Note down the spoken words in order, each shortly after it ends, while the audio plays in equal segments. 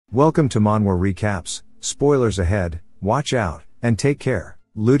Welcome to Manhwa Recaps, spoilers ahead, watch out, and take care.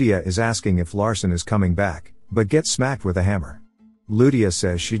 Ludia is asking if Larson is coming back, but gets smacked with a hammer. Ludia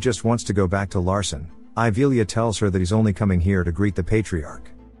says she just wants to go back to Larson. Ivelia tells her that he's only coming here to greet the patriarch.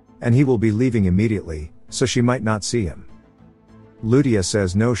 And he will be leaving immediately, so she might not see him. Ludia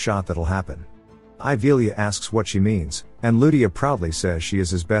says no shot that'll happen. Ivelia asks what she means, and Ludia proudly says she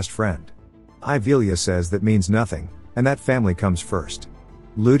is his best friend. Ivelia says that means nothing, and that family comes first.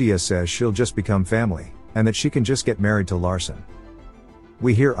 Ludia says she'll just become family, and that she can just get married to Larson.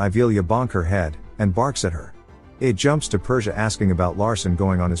 We hear Ivelia bonk her head, and barks at her. It jumps to Persia asking about Larson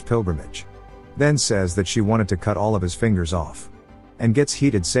going on his pilgrimage. Then says that she wanted to cut all of his fingers off. And gets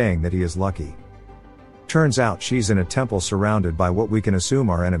heated saying that he is lucky. Turns out she's in a temple surrounded by what we can assume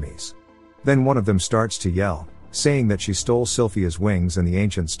are enemies. Then one of them starts to yell, saying that she stole Sylphia's wings and the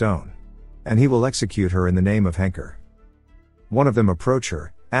ancient stone. And he will execute her in the name of Henker. One of them approach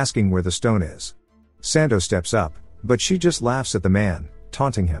her, asking where the stone is. Sando steps up, but she just laughs at the man,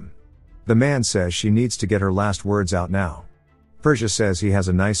 taunting him. The man says she needs to get her last words out now. Persia says he has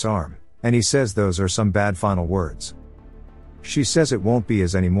a nice arm, and he says those are some bad final words. She says it won't be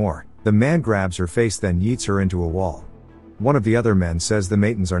his anymore. The man grabs her face then yeets her into a wall. One of the other men says the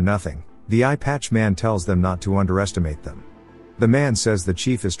maidens are nothing. The eye patch man tells them not to underestimate them. The man says the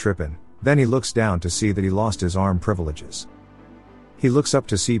chief is trippin', then he looks down to see that he lost his arm privileges. He looks up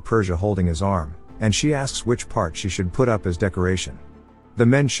to see Persia holding his arm, and she asks which part she should put up as decoration. The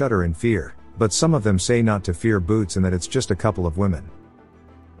men shudder in fear, but some of them say not to fear boots and that it's just a couple of women.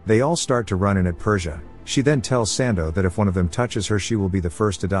 They all start to run in at Persia. She then tells Sando that if one of them touches her she will be the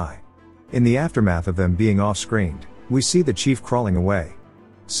first to die. In the aftermath of them being off-screened, we see the chief crawling away,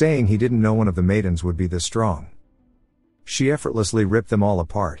 saying he didn't know one of the maidens would be this strong. She effortlessly ripped them all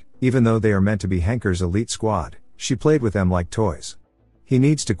apart, even though they are meant to be Henker's elite squad. She played with them like toys. He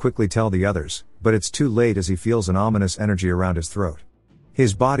needs to quickly tell the others, but it's too late as he feels an ominous energy around his throat.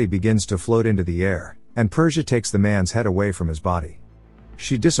 His body begins to float into the air, and Persia takes the man's head away from his body.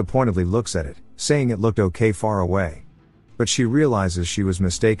 She disappointedly looks at it, saying it looked okay far away. But she realizes she was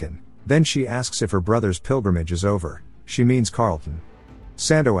mistaken. Then she asks if her brother's pilgrimage is over. She means Carlton.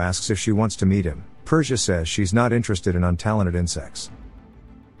 Sando asks if she wants to meet him. Persia says she's not interested in untalented insects.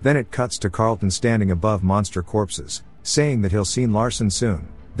 Then it cuts to Carlton standing above monster corpses, saying that he'll see Larson soon.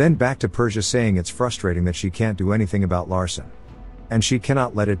 Then back to Persia saying it's frustrating that she can't do anything about Larson. And she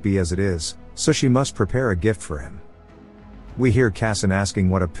cannot let it be as it is, so she must prepare a gift for him. We hear Casson asking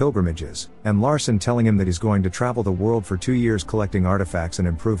what a pilgrimage is, and Larson telling him that he's going to travel the world for 2 years collecting artifacts and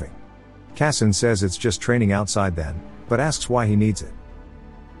improving. Casson says it's just training outside then, but asks why he needs it.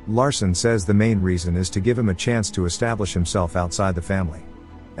 Larson says the main reason is to give him a chance to establish himself outside the family.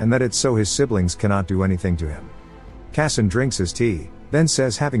 And that it's so his siblings cannot do anything to him. Casson drinks his tea, then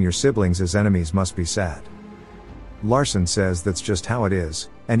says having your siblings as enemies must be sad. Larson says that's just how it is,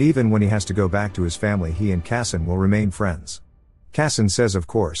 and even when he has to go back to his family he and Casson will remain friends. Casson says of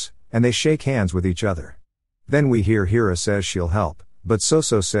course, and they shake hands with each other. Then we hear Hira says she'll help, but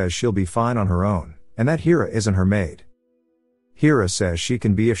Soso says she'll be fine on her own, and that Hira isn't her maid. Hira says she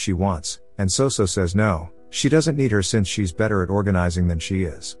can be if she wants, and Soso says no, she doesn't need her since she's better at organizing than she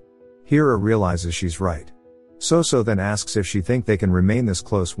is. Hira realizes she's right. Soso then asks if she think they can remain this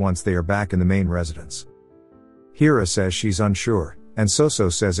close once they are back in the main residence. Hira says she's unsure, and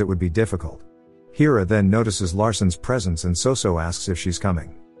Soso says it would be difficult. Hira then notices Larson's presence and Soso asks if she's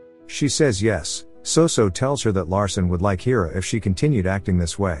coming. She says yes. Soso tells her that Larson would like Hira if she continued acting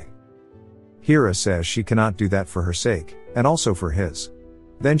this way. Hira says she cannot do that for her sake, and also for his.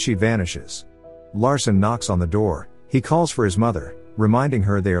 Then she vanishes. Larson knocks on the door. He calls for his mother, reminding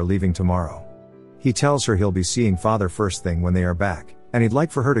her they are leaving tomorrow. He tells her he'll be seeing father first thing when they are back, and he'd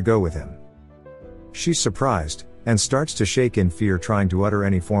like for her to go with him. She's surprised, and starts to shake in fear trying to utter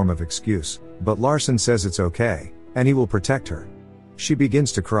any form of excuse, but Larson says it's okay, and he will protect her. She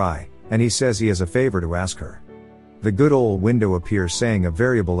begins to cry, and he says he has a favor to ask her. The good old window appears saying a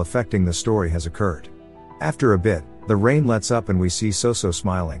variable affecting the story has occurred. After a bit, the rain lets up and we see Soso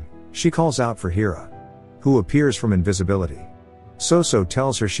smiling. She calls out for Hira, who appears from invisibility. Soso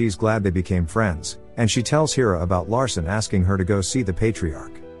tells her she's glad they became friends, and she tells Hira about Larson asking her to go see the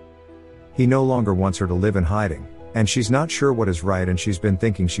patriarch. He no longer wants her to live in hiding, and she's not sure what is right and she's been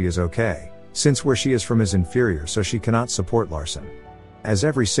thinking she is okay, since where she is from is inferior so she cannot support Larson. As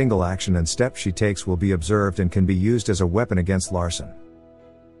every single action and step she takes will be observed and can be used as a weapon against Larson.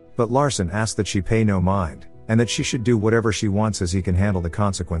 But Larson asks that she pay no mind, and that she should do whatever she wants as he can handle the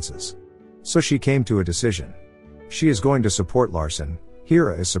consequences. So she came to a decision. She is going to support Larson.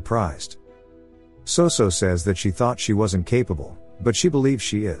 Hira is surprised. Soso says that she thought she wasn't capable, but she believes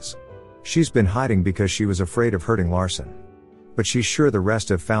she is. She's been hiding because she was afraid of hurting Larson. But she's sure the rest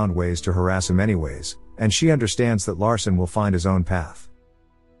have found ways to harass him anyways, and she understands that Larson will find his own path.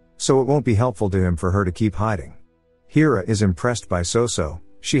 So it won't be helpful to him for her to keep hiding. Hira is impressed by Soso.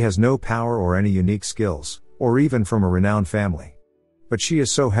 She has no power or any unique skills, or even from a renowned family. But she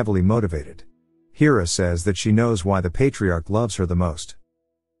is so heavily motivated. Hira says that she knows why the patriarch loves her the most.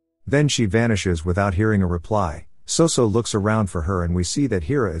 Then she vanishes without hearing a reply. Soso looks around for her and we see that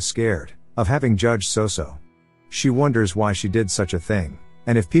Hira is scared of having judged Soso. She wonders why she did such a thing,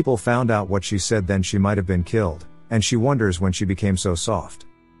 and if people found out what she said then she might have been killed, and she wonders when she became so soft.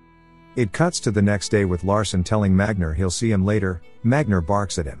 It cuts to the next day with Larson telling Magner he'll see him later. Magner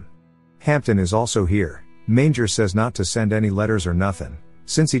barks at him. Hampton is also here. Manger says not to send any letters or nothing,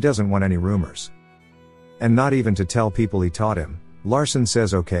 since he doesn't want any rumors. And not even to tell people he taught him. Larson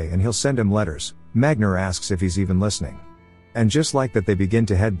says okay and he'll send him letters. Magner asks if he's even listening. And just like that they begin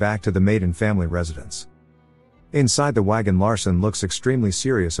to head back to the Maiden family residence. Inside the wagon Larson looks extremely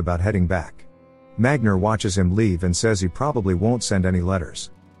serious about heading back. Magner watches him leave and says he probably won't send any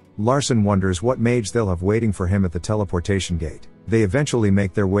letters. Larson wonders what mage they'll have waiting for him at the teleportation gate. They eventually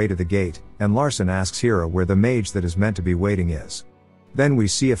make their way to the gate, and Larson asks Hira where the mage that is meant to be waiting is. Then we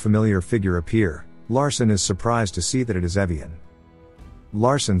see a familiar figure appear. Larson is surprised to see that it is Evian.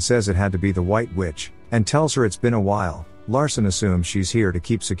 Larson says it had to be the White Witch, and tells her it's been a while. Larson assumes she's here to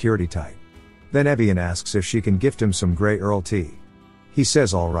keep security tight. Then Evian asks if she can gift him some Grey Earl tea. He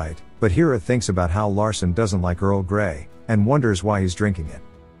says alright, but Hira thinks about how Larson doesn't like Earl Grey, and wonders why he's drinking it.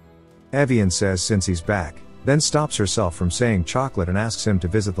 Evian says since he's back, then stops herself from saying chocolate and asks him to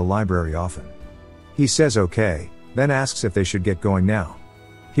visit the library often. He says okay, then asks if they should get going now.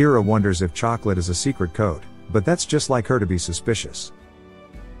 Hira wonders if chocolate is a secret code, but that's just like her to be suspicious.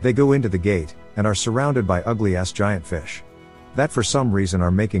 They go into the gate, and are surrounded by ugly-ass giant fish. That for some reason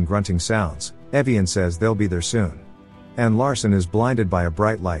are making grunting sounds. Evian says they'll be there soon. And Larson is blinded by a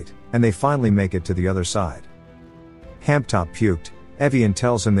bright light, and they finally make it to the other side. Hamptop puked. Evian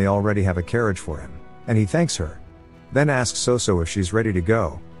tells him they already have a carriage for him, and he thanks her. Then asks Soso if she's ready to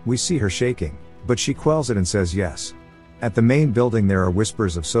go. We see her shaking, but she quells it and says yes. At the main building there are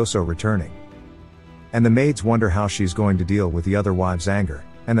whispers of Soso returning. And the maids wonder how she's going to deal with the other wives' anger,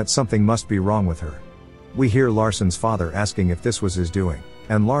 and that something must be wrong with her. We hear Larson's father asking if this was his doing,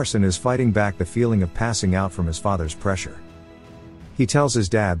 and Larson is fighting back the feeling of passing out from his father's pressure. He tells his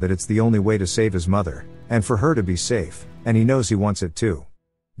dad that it's the only way to save his mother, and for her to be safe, and he knows he wants it too.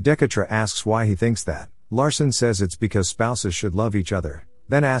 Dekatra asks why he thinks that. Larson says it's because spouses should love each other,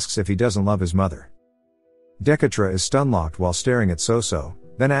 then asks if he doesn't love his mother. Dekatra is stunlocked while staring at Soso,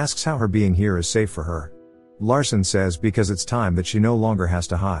 then asks how her being here is safe for her. Larson says because it's time that she no longer has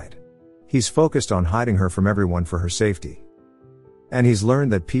to hide. He's focused on hiding her from everyone for her safety. And he's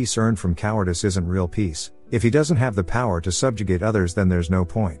learned that peace earned from cowardice isn't real peace. If he doesn't have the power to subjugate others then there's no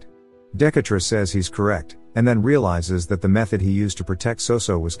point. Dekatra says he's correct, and then realizes that the method he used to protect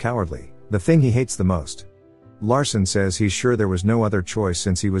Soso was cowardly, the thing he hates the most. Larson says he's sure there was no other choice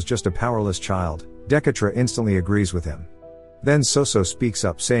since he was just a powerless child. Dekatra instantly agrees with him. Then Soso speaks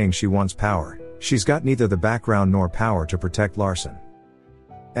up saying she wants power. She's got neither the background nor power to protect Larson.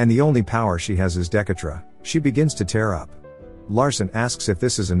 And the only power she has is Dekatra. She begins to tear up. Larson asks if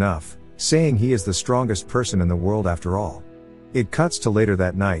this is enough, saying he is the strongest person in the world after all. It cuts to later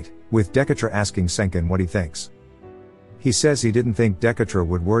that night, with Dekatra asking Senkin what he thinks. He says he didn't think Dekatra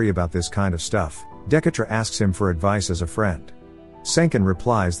would worry about this kind of stuff. Dekatra asks him for advice as a friend. Senkin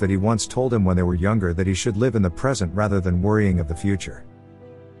replies that he once told him when they were younger that he should live in the present rather than worrying of the future.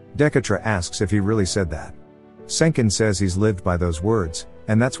 Dekatra asks if he really said that. Senkin says he's lived by those words,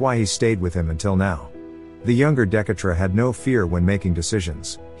 and that's why he stayed with him until now. The younger Dekatra had no fear when making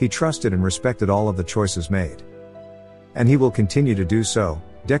decisions. He trusted and respected all of the choices made. And he will continue to do so.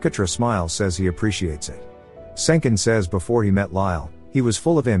 Dekatra smiles, says he appreciates it. Senkin says before he met Lyle, he was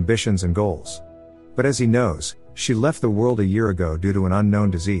full of ambitions and goals. But as he knows, she left the world a year ago due to an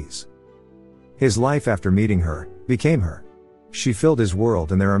unknown disease. His life after meeting her became her. She filled his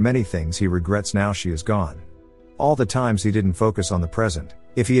world and there are many things he regrets now she is gone. All the times he didn't focus on the present.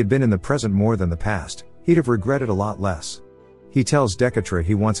 If he had been in the present more than the past, he'd have regretted a lot less. He tells Dekatra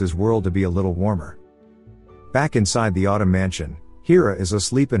he wants his world to be a little warmer. Back inside the Autumn Mansion, Hira is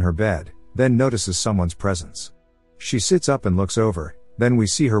asleep in her bed, then notices someone's presence. She sits up and looks over, then we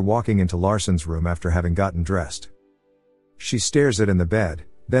see her walking into Larson's room after having gotten dressed. She stares at him in the bed,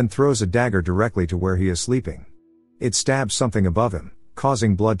 then throws a dagger directly to where he is sleeping. It stabs something above him,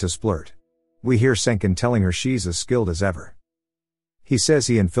 causing blood to splurt. We hear Senkin telling her she's as skilled as ever. He says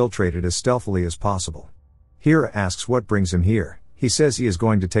he infiltrated as stealthily as possible. Hira asks what brings him here. He says he is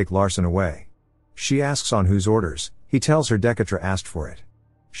going to take Larson away. She asks on whose orders. He tells her Dekatra asked for it.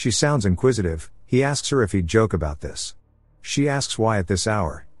 She sounds inquisitive. He asks her if he'd joke about this. She asks why at this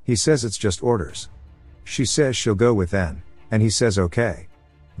hour. He says it's just orders. She says she'll go with N, and he says okay.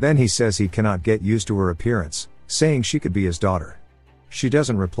 Then he says he cannot get used to her appearance, saying she could be his daughter. She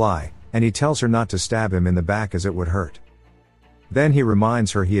doesn't reply, and he tells her not to stab him in the back as it would hurt. Then he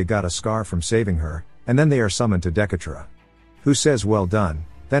reminds her he had got a scar from saving her, and then they are summoned to Dekatra, who says well done,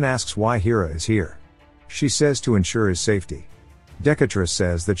 then asks why Hira is here. She says to ensure his safety. Dekatra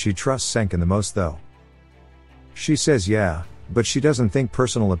says that she trusts Senkin the most though. She says yeah, but she doesn't think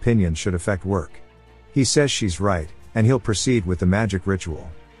personal opinions should affect work. He says she's right, and he'll proceed with the magic ritual.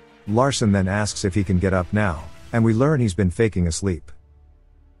 Larson then asks if he can get up now, and we learn he's been faking asleep.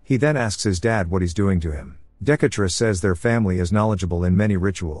 He then asks his dad what he's doing to him. Dekatra says their family is knowledgeable in many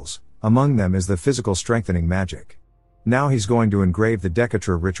rituals, among them is the physical strengthening magic. Now he's going to engrave the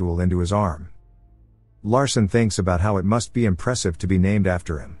Dekatra ritual into his arm. Larson thinks about how it must be impressive to be named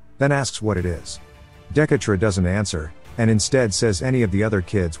after him, then asks what it is. Dekatra doesn't answer, and instead says any of the other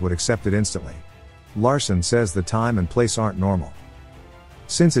kids would accept it instantly. Larson says the time and place aren't normal.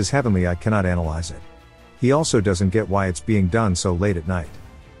 Since his heavenly eye cannot analyze it. He also doesn't get why it's being done so late at night.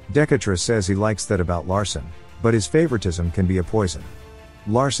 Dekatra says he likes that about Larson, but his favoritism can be a poison.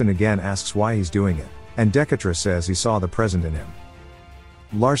 Larson again asks why he's doing it, and Dekatra says he saw the present in him.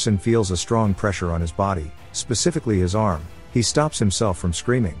 Larson feels a strong pressure on his body, specifically his arm. He stops himself from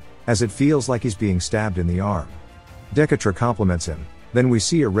screaming, as it feels like he's being stabbed in the arm. Dekatra compliments him, then we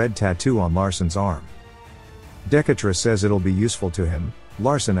see a red tattoo on Larson's arm. Dekatra says it'll be useful to him.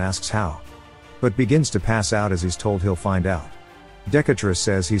 Larson asks how, but begins to pass out as he's told he'll find out. Dekatra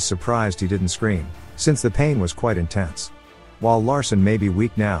says he's surprised he didn't scream, since the pain was quite intense. While Larson may be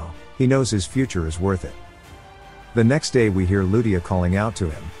weak now, he knows his future is worth it. The next day we hear Ludia calling out to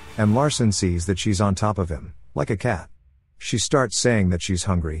him, and Larson sees that she's on top of him, like a cat. She starts saying that she's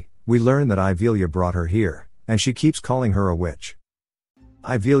hungry. We learn that Ivelia brought her here, and she keeps calling her a witch.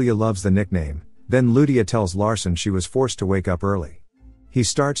 Ivelia loves the nickname. Then Ludia tells Larson she was forced to wake up early. He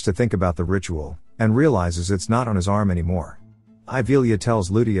starts to think about the ritual, and realizes it's not on his arm anymore. Ivelia tells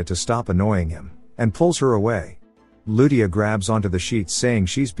Ludia to stop annoying him, and pulls her away. Ludia grabs onto the sheets saying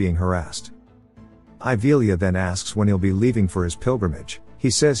she's being harassed. Ivelia then asks when he'll be leaving for his pilgrimage. He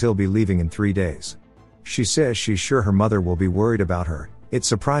says he'll be leaving in 3 days. She says she's sure her mother will be worried about her. It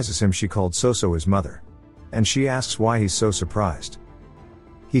surprises him she called Soso his mother. And she asks why he's so surprised.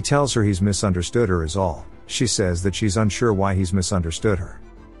 He tells her he's misunderstood her is all. She says that she's unsure why he's misunderstood her.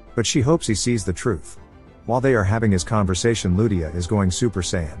 But she hopes he sees the truth. While they are having his conversation, Ludia is going Super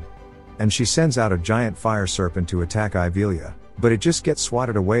Saiyan. And she sends out a giant fire serpent to attack Ivelia, but it just gets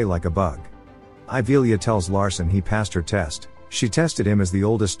swatted away like a bug. Ivelia tells Larson he passed her test. She tested him as the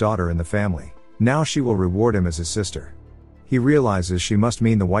oldest daughter in the family. Now she will reward him as his sister. He realizes she must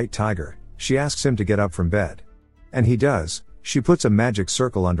mean the white tiger. She asks him to get up from bed. And he does. She puts a magic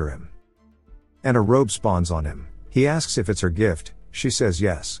circle under him. And a robe spawns on him. He asks if it's her gift. She says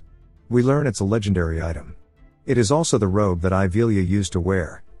yes. We learn it's a legendary item. It is also the robe that Ivelia used to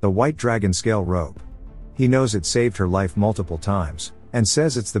wear, the white dragon scale robe. He knows it saved her life multiple times, and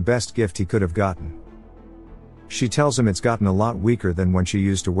says it's the best gift he could have gotten. She tells him it's gotten a lot weaker than when she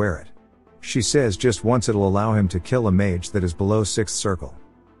used to wear it. She says just once it'll allow him to kill a mage that is below 6th circle.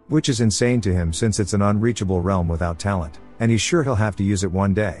 Which is insane to him since it's an unreachable realm without talent, and he's sure he'll have to use it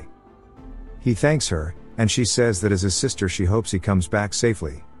one day. He thanks her, and she says that as his sister she hopes he comes back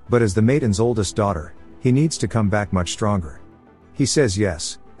safely, but as the maiden's oldest daughter, he needs to come back much stronger. He says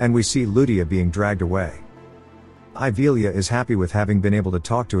yes, and we see Ludia being dragged away. Ivelia is happy with having been able to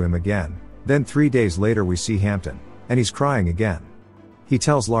talk to him again. Then 3 days later we see Hampton, and he's crying again. He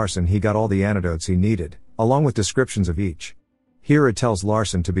tells Larson he got all the antidotes he needed, along with descriptions of each. Hira tells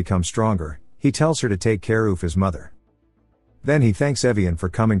Larson to become stronger. He tells her to take care of his mother. Then he thanks Evian for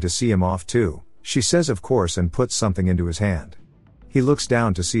coming to see him off too. She says of course and puts something into his hand. He looks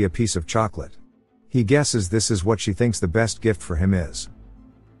down to see a piece of chocolate. He guesses this is what she thinks the best gift for him is.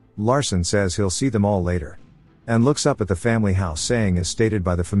 Larson says he'll see them all later. And looks up at the family house saying as stated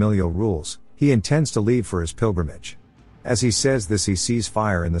by the familial rules, he intends to leave for his pilgrimage. As he says this he sees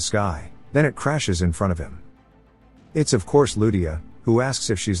fire in the sky, then it crashes in front of him. It's of course Ludia, who asks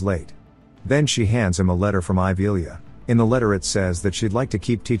if she's late. Then she hands him a letter from Ivelia. In the letter it says that she'd like to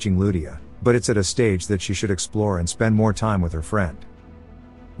keep teaching Ludia, but it's at a stage that she should explore and spend more time with her friend.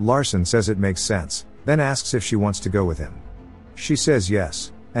 Larson says it makes sense, then asks if she wants to go with him. She says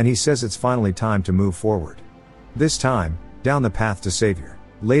yes, and he says it's finally time to move forward. This time, down the path to Savior.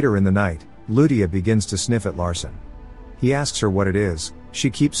 Later in the night, Ludia begins to sniff at Larson. He asks her what it is, she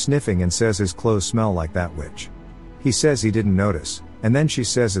keeps sniffing and says his clothes smell like that witch. He says he didn't notice, and then she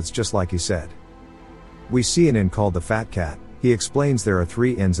says it's just like he said. We see an inn called the Fat Cat. He explains there are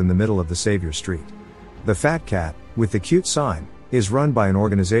 3 inns in the middle of the Savior Street. The Fat Cat, with the cute sign, is run by an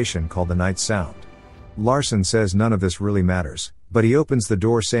organization called the Night Sound. Larson says none of this really matters, but he opens the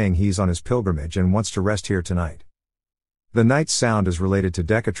door saying he's on his pilgrimage and wants to rest here tonight. The Night Sound is related to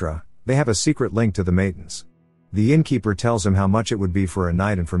Decatra. They have a secret link to the Maidens. The innkeeper tells him how much it would be for a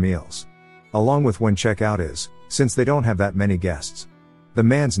night and for meals, along with when checkout is, since they don't have that many guests. The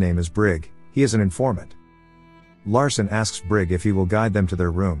man's name is Brig. He is an informant. Larson asks Brig if he will guide them to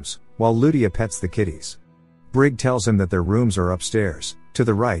their rooms, while Ludia pets the kitties. Brig tells him that their rooms are upstairs, to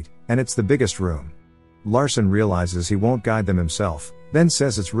the right, and it's the biggest room. Larson realizes he won't guide them himself, then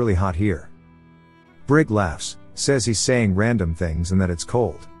says it's really hot here. Brig laughs, says he's saying random things and that it's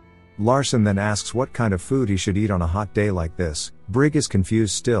cold. Larson then asks what kind of food he should eat on a hot day like this. Brig is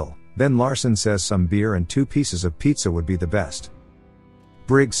confused still, then Larson says some beer and 2 pieces of pizza would be the best.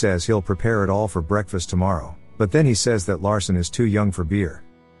 Brig says he'll prepare it all for breakfast tomorrow, but then he says that Larson is too young for beer.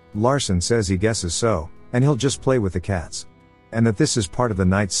 Larson says he guesses so, and he'll just play with the cats. And that this is part of the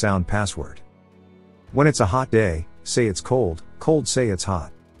Night Sound password. When it's a hot day, say it's cold, cold say it's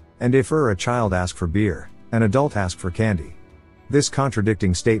hot. And if a child asks for beer, an adult asks for candy. This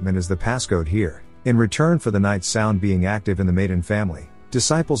contradicting statement is the passcode here. In return for the Night Sound being active in the Maiden family,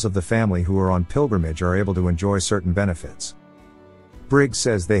 disciples of the family who are on pilgrimage are able to enjoy certain benefits. Briggs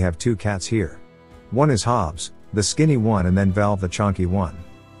says they have 2 cats here. One is Hobbs, the skinny one, and then Valve, the chunky one.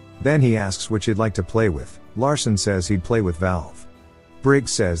 Then he asks which he'd like to play with. Larson says he'd play with Valve.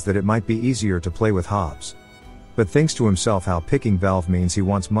 Briggs says that it might be easier to play with Hobbs, but thinks to himself how picking Valve means he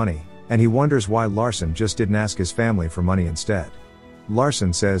wants money, and he wonders why Larson just didn't ask his family for money instead.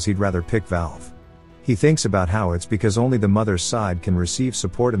 Larson says he'd rather pick Valve. He thinks about how it's because only the mother's side can receive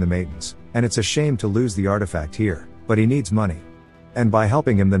support in the Maidens, and it's a shame to lose the artifact here, but he needs money. And by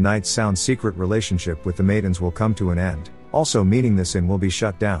helping him, the Night Sound's secret relationship with the Maidens will come to an end, also meaning this inn will be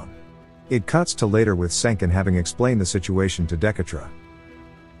shut down. It cuts to later with Senkin having explained the situation to Decatra.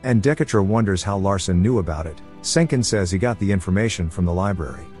 And Decatra wonders how Larson knew about it. Senkin says he got the information from the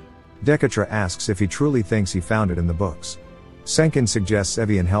library. Decatra asks if he truly thinks he found it in the books. Senkin suggests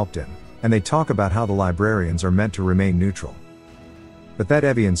Evian helped him, and they talk about how the librarians are meant to remain neutral. But that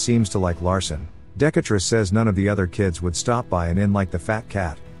Evian seems to like Larson. Decatra says none of the other kids would stop by an inn like the Fat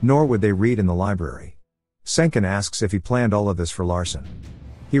Cat, nor would they read in the library. Senkin asks if he planned all of this for Larson.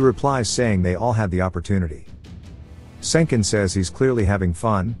 He replies saying they all had the opportunity. Senkin says he's clearly having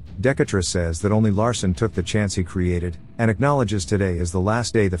fun. Decatra says that only Larson took the chance he created, and acknowledges today is the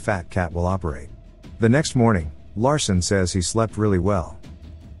last day the Fat Cat will operate. The next morning, Larson says he slept really well.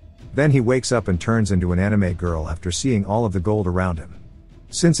 Then he wakes up and turns into an anime girl after seeing all of the gold around him,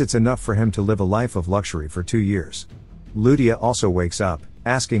 since it's enough for him to live a life of luxury for 2 years. Ludia also wakes up,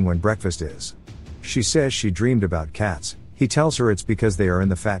 asking when breakfast is. She says she dreamed about cats. He tells her it's because they are in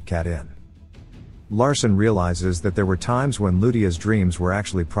the Fat Cat Inn. Larson realizes that there were times when Ludia's dreams were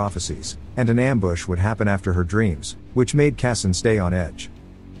actually prophecies, and an ambush would happen after her dreams, which made Casson stay on edge.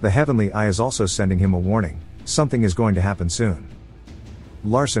 The Heavenly Eye is also sending him a warning, something is going to happen soon.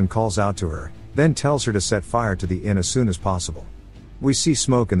 Larson calls out to her, then tells her to set fire to the inn as soon as possible. We see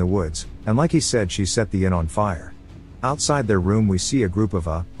smoke in the woods, and like he said, she set the inn on fire. Outside their room we see a group of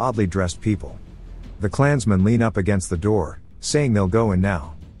oddly dressed people. The clansmen lean up against the door, saying they'll go in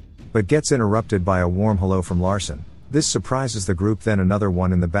now, but gets interrupted by a warm hello from Larson. This surprises the group, then another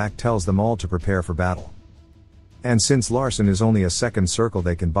one in the back tells them all to prepare for battle. And since Larson is only a second circle,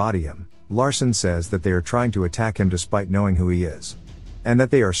 they can body him. Larson says that they are trying to attack him despite knowing who he is, and that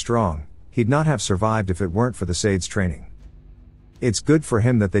they are strong. He'd not have survived if it weren't for the Sade's training. It's good for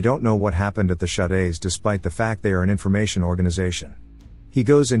him that they don't know what happened at the Shades despite the fact they are an information organization. He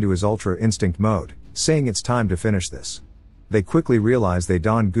goes into his Ultra Instinct mode, saying it's time to finish this. They quickly realize they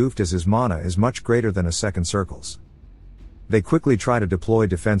goofed as his mana is much greater than a second circle's. They quickly try to deploy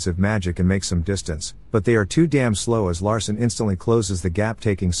defensive magic and make some distance, but they are too damn slow as Larson instantly closes the gap,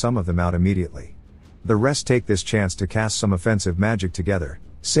 taking some of them out immediately. The rest take this chance to cast some offensive magic together,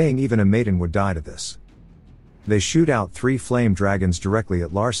 saying even a maiden would die to this. They shoot out 3 flame dragons directly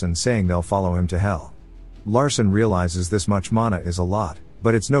at Larson, saying they'll follow him to hell. Larson realizes this much mana is a lot,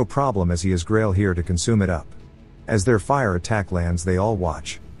 but it's no problem as he has Grail here to consume it up. As their fire attack lands, they all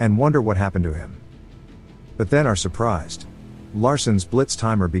watch, and wonder what happened to him. But then are surprised. Larson's blitz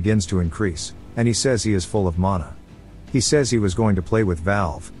timer begins to increase, and he says he is full of mana. He says he was going to play with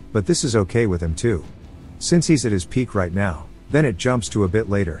Valve, but this is okay with him too, since he's at his peak right now. Then it jumps to a bit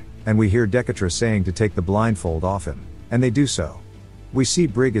later, and we hear Decatra saying to take the blindfold off him. and they do so. We see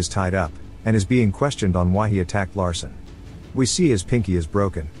Brig is tied up, and is being questioned on why he attacked Larson. We see his pinky is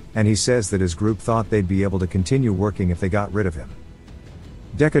broken, and he says that his group thought they'd be able to continue working if they got rid of him.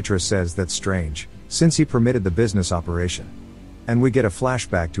 Decatur says that's strange, since he permitted the business operation. And we get a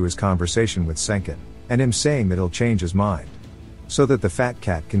flashback to his conversation with Senkin, and him saying that he'll change his mind, so that the fat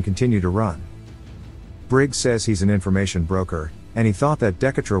cat can continue to run. Brig says he's an information broker, and he thought that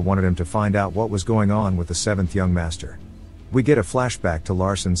Decatur wanted him to find out what was going on with the 7th young master. We get a flashback to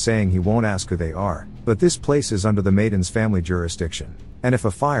Larson saying he won't ask who they are, but this place is under the Maiden's family jurisdiction, and if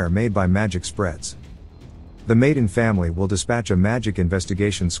a fire made by magic spreads, the Maiden family will dispatch a magic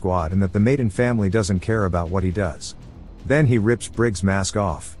investigation squad, and that the Maiden family doesn't care about what he does. Then he rips Brig's mask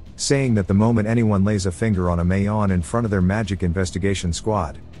off, saying that the moment anyone lays a finger on a Mayon in front of their magic investigation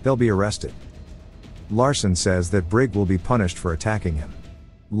squad, they'll be arrested. Larson says that Brig will be punished for attacking him.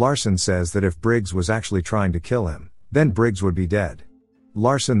 Larson says that if Briggs was actually trying to kill him, then Briggs would be dead.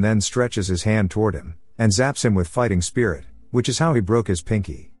 Larson then stretches his hand toward him, and zaps him with fighting spirit, which is how he broke his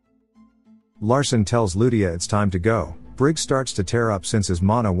pinky. Larson tells Ludia it's time to go. Briggs starts to tear up since his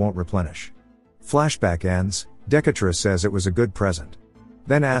mana won't replenish. Flashback ends. Decatur says it was a good present.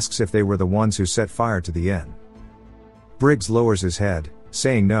 Then asks if they were the ones who set fire to the inn. Briggs lowers his head,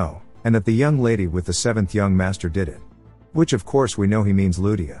 saying no, and that the young lady with the 7th young master did it. Which of course we know he means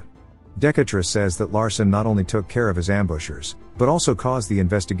Ludia. Decatur says that Larson not only took care of his ambushers, but also caused the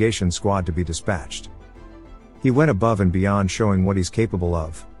investigation squad to be dispatched. He went above and beyond, showing what he's capable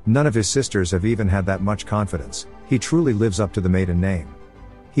of. None of his sisters have even had that much confidence. He truly lives up to the Maiden name.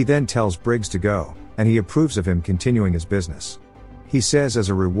 He then tells Briggs to go, and he approves of him continuing his business. He says as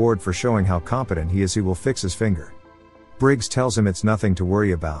a reward for showing how competent he is, he will fix his finger. Briggs tells him it's nothing to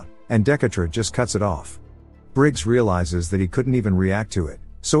worry about, and Decatur just cuts it off. Briggs realizes that he couldn't even react to it,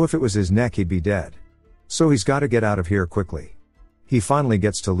 so if it was his neck he'd be dead. So he's gotta get out of here quickly. He finally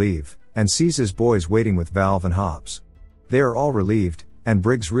gets to leave, and sees his boys waiting with Valve and Hobbs. They are all relieved, and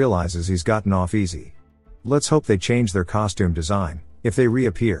Briggs realizes he's gotten off easy. Let's hope they change their costume design, if they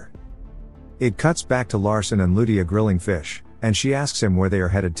reappear. It cuts back to Larson and Ludia grilling fish, and she asks him where they are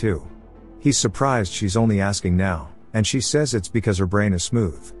headed to. He's surprised she's only asking now, and she says it's because her brain is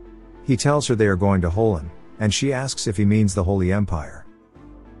smooth. He tells her they are going to Holland, and she asks if he means the Holy Empire.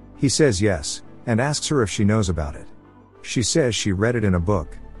 He says yes, and asks her if she knows about it. She says she read it in a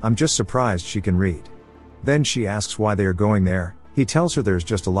book. I'm just surprised she can read. Then she asks why they are going there. He tells her there's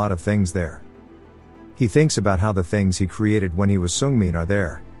just a lot of things there. He thinks about how the things he created when he was Sungmin are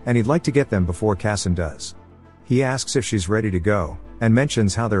there, and he'd like to get them before Kassan does. He asks if she's ready to go, and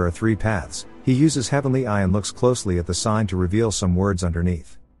mentions how there are 3 paths. He uses Heavenly Eye and looks closely at the sign to reveal some words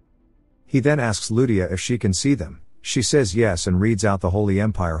underneath. He then asks Ludia if she can see them. She says yes and reads out the Holy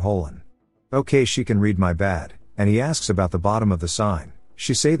Empire Holland. Okay, she can read, my bad, and he asks about the bottom of the sign.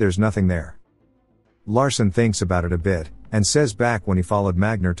 She say there's nothing there. Larson thinks about it a bit, and says back when he followed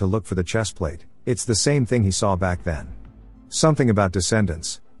Magner to look for the chestplate, it's the same thing he saw back then. Something about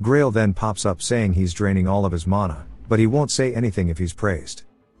descendants. Grail then pops up saying he's draining all of his mana, but he won't say anything if he's praised.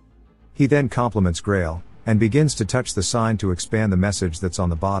 He then compliments Grail, and begins to touch the sign to expand the message that's on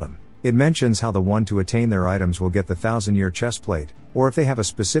the bottom. It mentions how the one to attain their items will get the 1000-year chestplate, or if they have a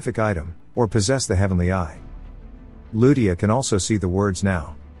specific item, or possess the Heavenly Eye. Ludia can also see the words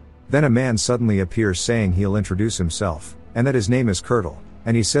now. Then a man suddenly appears saying he'll introduce himself, and that his name is Kirtle,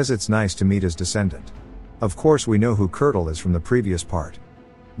 and he says it's nice to meet his descendant. Of course we know who Kirtle is from the previous part.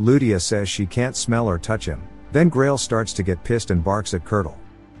 Ludia says she can't smell or touch him. Then Grail starts to get pissed and barks at Kirtle,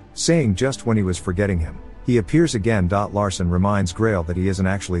 saying just when he was forgetting him, he appears again. Larson reminds Grail that he isn't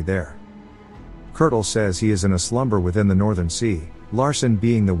actually there. Kirtle says he is in a slumber within the Northern Sea. Larson,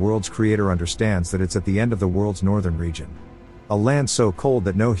 being the world's creator, understands that it's at the end of the world's northern region. A land so cold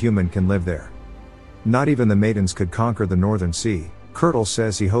that no human can live there. Not even the maidens could conquer the Northern Sea. Kirtle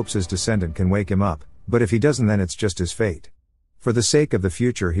says he hopes his descendant can wake him up, but if he doesn't, then it's just his fate. For the sake of the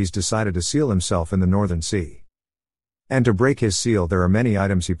future, he's decided to seal himself in the Northern Sea. And to break his seal, there are many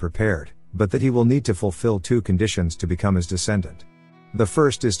items he prepared, but that he will need to fulfill 2 conditions to become his descendant. The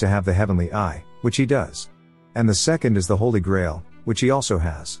first is to have the Heavenly Eye, which he does. And the second is the Holy Grail, which he also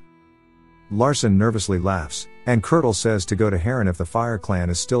has. Larson nervously laughs, and Kirtle says to go to Heron if the Fire Clan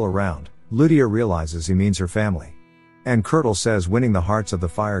is still around. Ludia realizes he means her family. And Kirtle says winning the hearts of the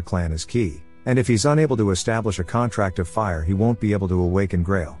Fire Clan is key, and if he's unable to establish a contract of fire, he won't be able to awaken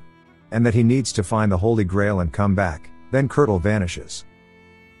Grail. And that he needs to find the Holy Grail and come back. Then Kirtle vanishes.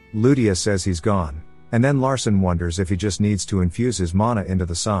 Ludia says he's gone, and then Larson wonders if he just needs to infuse his mana into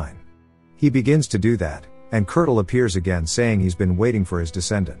the sign. He begins to do that, and Kirtle appears again saying he's been waiting for his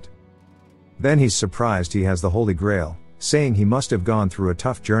descendant. Then he's surprised he has the Holy Grail, saying he must have gone through a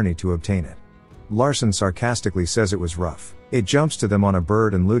tough journey to obtain it. Larson sarcastically says it was rough. It jumps to them on a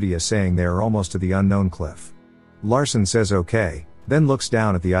bird and Ludia saying they are almost to the unknown cliff. Larson says okay, then looks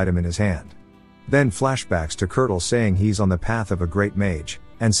down at the item in his hand. Then flashbacks to Kurtle saying he's on the path of a great mage,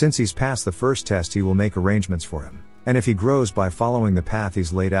 and since he's passed the first test he will make arrangements for him, and if he grows by following the path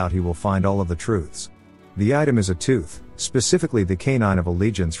he's laid out he will find all of the truths. The item is a tooth, specifically the canine of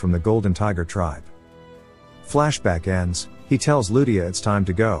allegiance from the Golden Tiger tribe. Flashback ends, he tells Ludia it's time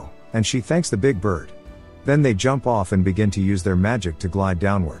to go, and she thanks the big bird. Then they jump off and begin to use their magic to glide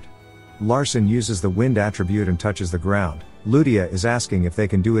downward. Larson uses the wind attribute and touches the ground. Ludia is asking if they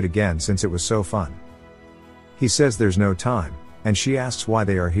can do it again since it was so fun. He says there's no time, and she asks why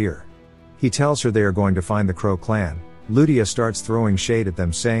they are here. He tells her they are going to find the Crow clan. Ludia starts throwing shade at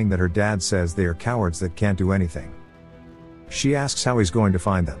them saying that her dad says they are cowards that can't do anything. She asks how he's going to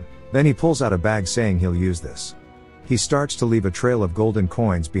find them. Then he pulls out a bag saying he'll use this. He starts to leave a trail of golden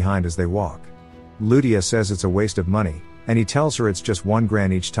coins behind as they walk. Ludia says it's a waste of money, and he tells her it's just 1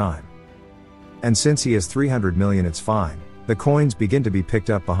 grand each time. And since he has 300 million it's fine. The coins begin to be picked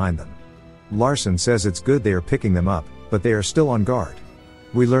up behind them. Larson says it's good they are picking them up, but they are still on guard.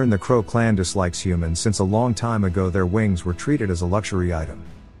 We learn the Crow clan dislikes humans since a long time ago their wings were treated as a luxury item.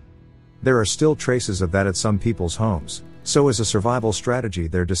 There are still traces of that at some people's homes, so as a survival strategy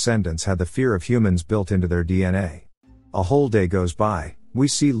their descendants had the fear of humans built into their DNA. A whole day goes by, we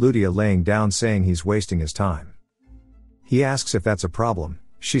see Ludia laying down saying he's wasting his time. He asks if that's a problem,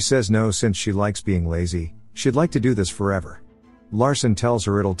 she says no since she likes being lazy, she'd like to do this forever. Larson tells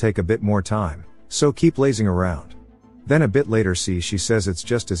her it'll take a bit more time, so keep lazing around. Then a bit later she says it's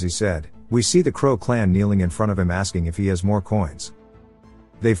just as he said, we see the Crow clan kneeling in front of him asking if he has more coins.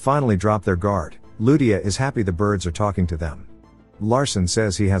 They finally drop their guard. Ludia is happy the birds are talking to them. Larson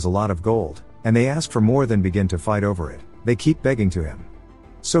says he has a lot of gold, and they ask for more then begin to fight over it. They keep begging to him.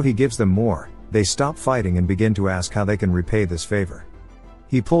 So he gives them more, they stop fighting and begin to ask how they can repay this favor.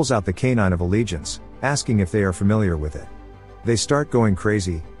 He pulls out the canine of allegiance, asking if they are familiar with it. They start going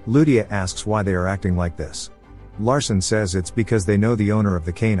crazy. Ludia asks why they are acting like this. Larson says it's because they know the owner of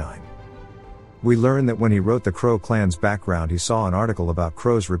the canine. We learn that when he wrote the Crow clan's background he saw an article about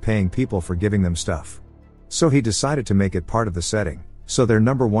crows repaying people for giving them stuff. So he decided to make it part of the setting, so their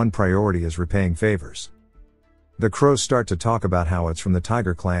number one priority is repaying favors. The crows start to talk about how it's from the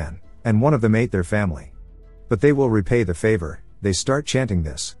Tiger clan, and one of them ate their family. But they will repay the favor, they start chanting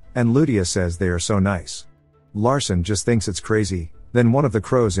this, and Ludia says they are so nice. Larson just thinks it's crazy, then one of the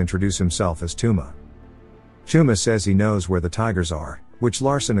crows introduce himself as Tuma. Tuma says he knows where the tigers are, which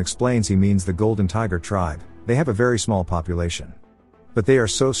Larson explains he means the Golden Tiger tribe. They have a very small population. But they are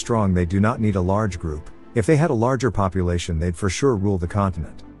so strong they do not need a large group. If they had a larger population they'd for sure rule the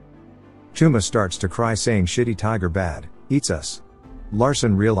continent. Tuma starts to cry saying shitty tiger bad, eats us.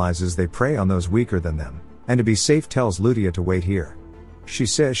 Larson realizes they prey on those weaker than them, and to be safe tells Ludia to wait here. She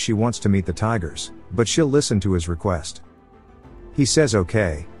says she wants to meet the tigers, but she'll listen to his request. He says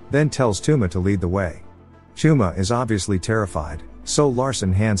okay, then tells Tuma to lead the way. Tuma is obviously terrified, so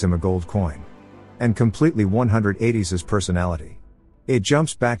Larson hands him a gold coin. And completely 180s his personality. It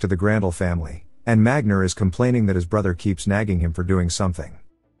jumps back to the Grandel family, and Magner is complaining that his brother keeps nagging him for doing something.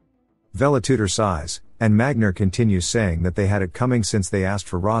 Velatutor sighs, and Magner continues saying that they had it coming since they asked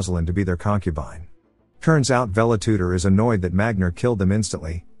for Rosalind to be their concubine. Turns out Velatutor is annoyed that Magner killed them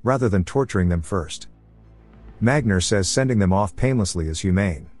instantly, rather than torturing them first. Magner says sending them off painlessly is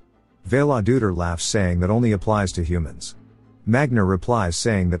humane. Velatutor laughs saying that only applies to humans. Magner replies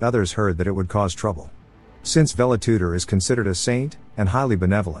saying that others heard that it would cause trouble. Since Velatutor is considered a saint, and highly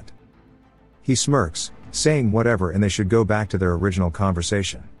benevolent. He smirks, saying whatever and they should go back to their original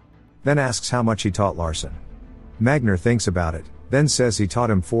conversation. Then asks how much he taught Larson. Magner thinks about it, then says he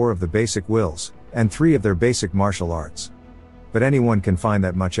taught him 4 of the basic wills, and 3 of their basic martial arts. But anyone can find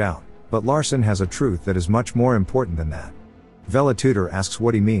that much out, but Larson has a truth that is much more important than that. Velatutor asks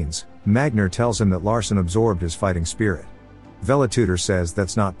what he means. Magner tells him that Larson absorbed his fighting spirit. Velatutor says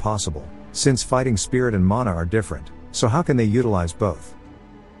that's not possible, since fighting spirit and mana are different, so how can they utilize both?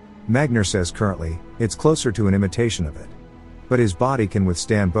 Magner says currently, it's closer to an imitation of it. But his body can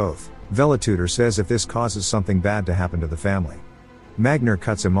withstand both. Velatutor says if this causes something bad to happen to the family. Magner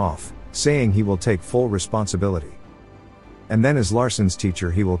cuts him off, saying he will take full responsibility. And then as Larson's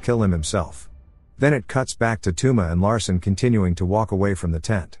teacher he will kill him himself. Then it cuts back to Tuma and Larson continuing to walk away from the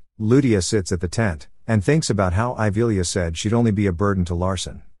tent. Ludia sits at the tent, and thinks about how Ivelia said she'd only be a burden to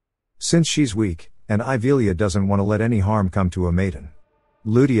Larson. Since she's weak, and Ivelia doesn't want to let any harm come to a maiden.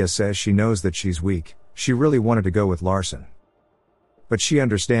 Ludia says she knows that she's weak, she really wanted to go with Larson. but she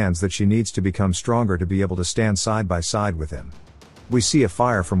understands that she needs to become stronger to be able to stand side by side with him. We see a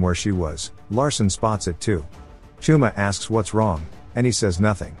fire from where she was. Larson spots it too. Tuma asks what's wrong, and he says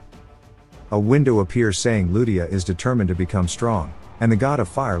nothing. A window appears saying Ludia is determined to become strong, and the god of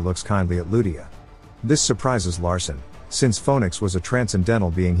fire looks kindly at Ludia. This surprises Larson, since Phoenix was a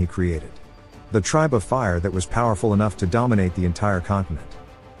transcendental being he created. The tribe of fire that was powerful enough to dominate the entire continent.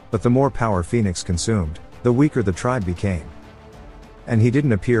 But the more power Phoenix consumed, the weaker the tribe became. And he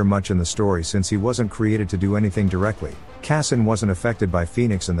didn't appear much in the story since he wasn't created to do anything directly. Kassan wasn't affected by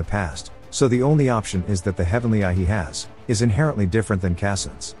Phoenix in the past, so the only option is that the heavenly eye he has is inherently different than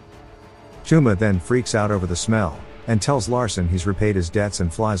Kassan's. Tuma then freaks out over the smell, and tells Larson he's repaid his debts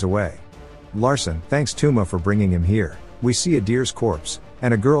and flies away. Larson thanks Tuma for bringing him here. We see a deer's corpse,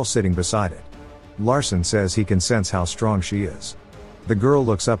 and a girl sitting beside it. Larson says he can sense how strong she is. The girl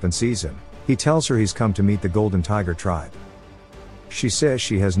looks up and sees him. He tells her he's come to meet the Golden Tiger tribe. She says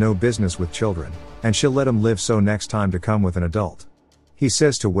she has no business with children, and she'll let him live so next time to come with an adult. He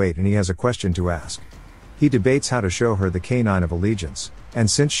says to wait and he has a question to ask. He debates how to show her the canine of allegiance, and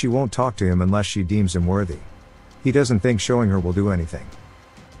since she won't talk to him unless she deems him worthy. He doesn't think showing her will do anything.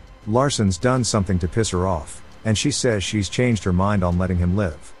 Larson's done something to piss her off, and she says she's changed her mind on letting him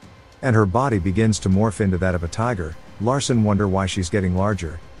live. And her body begins to morph into that of a tiger. Larson wonders why she's getting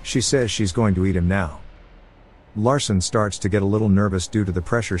larger. She says she's going to eat him now. Larson starts to get a little nervous due to the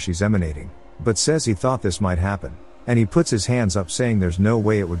pressure she's emanating, but says he thought this might happen, and he puts his hands up saying there's no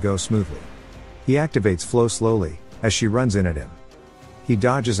way it would go smoothly. He activates flow slowly, as she runs in at him. He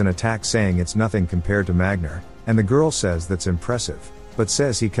dodges an attack saying it's nothing compared to Magner, and the girl says that's impressive, but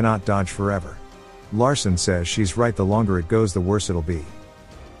says he cannot dodge forever. Larson says she's right, the longer it goes the worse it'll be.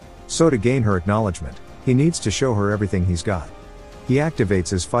 So to gain her acknowledgement, he needs to show her everything he's got. He activates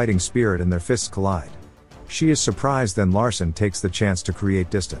his fighting spirit and their fists collide. She is surprised, then Larson takes the chance to create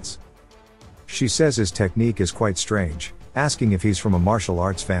distance. She says his technique is quite strange, asking if he's from a martial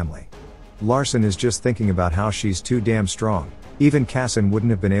arts family. Larson is just thinking about how she's too damn strong. Even Kassan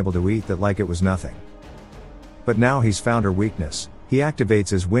wouldn't have been able to eat that like it was nothing. But now he's found her weakness. He activates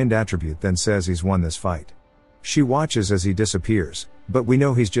his wind attribute, then says he's won this fight. She watches as he disappears, but we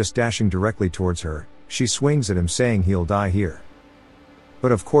know he's just dashing directly towards her. She swings at him saying he'll die here.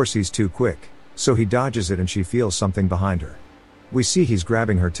 But of course he's too quick, so he dodges it and she feels something behind her. We see he's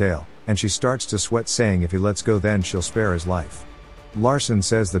grabbing her tail, and she starts to sweat saying if he lets go then she'll spare his life. Larson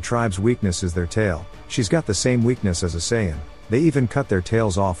says the tribe's weakness is their tail. She's got the same weakness as a Scion. They even cut their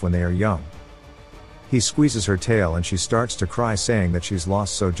tails off when they are young. He squeezes her tail and she starts to cry saying that she's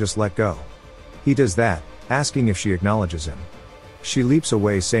lost, so just let go. He does that, asking if she acknowledges him. She leaps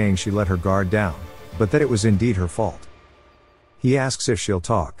away saying she let her guard down, but that it was indeed her fault. He asks if she'll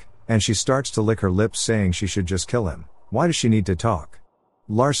talk, and she starts to lick her lips saying she should just kill him. Why does she need to talk?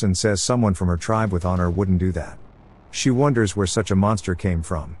 Larson says someone from her tribe with honor wouldn't do that. She wonders where such a monster came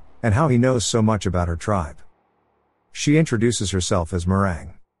from, and how he knows so much about her tribe. She introduces herself as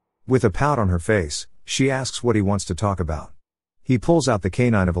Meringue. With a pout on her face, she asks what he wants to talk about. He pulls out the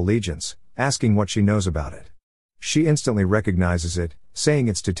canine of allegiance, asking what she knows about it. She instantly recognizes it, saying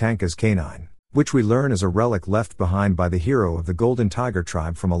it's Tatanka's canine, which we learn is a relic left behind by the hero of the Golden Tiger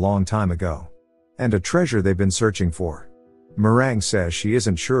tribe from a long time ago. And a treasure they've been searching for. Meringue says she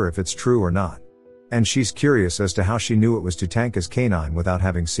isn't sure if it's true or not. And she's curious as to how she knew it was Tatanka's canine without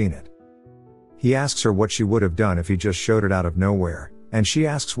having seen it. He asks her what she would have done if he just showed it out of nowhere, and she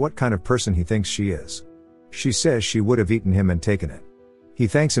asks what kind of person he thinks she is. She says she would have eaten him and taken it. He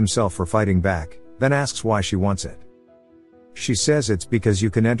thanks himself for fighting back, then asks why she wants it. She says it's because you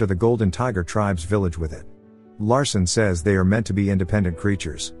can enter the Golden Tiger tribe's village with it. Larson says they are meant to be independent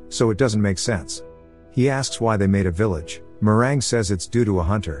creatures, so it doesn't make sense. He asks why they made a village. Meringue says it's due to a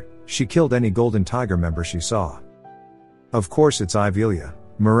hunter. She killed any Golden Tiger member she saw. Of course it's Ivelia.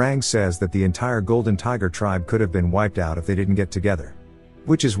 Meringue says that the entire Golden Tiger tribe could have been wiped out if they didn't get together.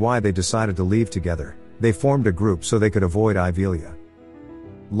 Which is why they decided to leave together. They formed a group so they could avoid Ivelia.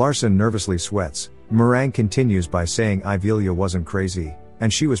 Larson nervously sweats. Meringue continues by saying Ivelia wasn't crazy,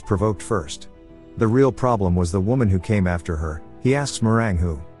 and she was provoked first. The real problem was the woman who came after her. He asks Meringue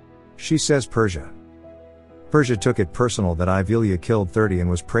who. She says Persia. Persia took it personal that Ivelia killed 30 and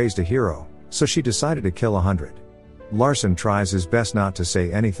was praised a hero, so she decided to kill 100. Larson tries his best not to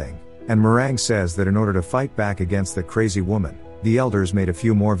say anything, and Meringue says that in order to fight back against the crazy woman, the elders made a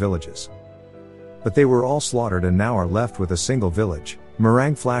few more villages. But they were all slaughtered and now are left with a single village.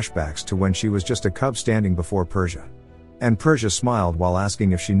 Meringue flashbacks to when she was just a cub standing before Persia. And Persia smiled while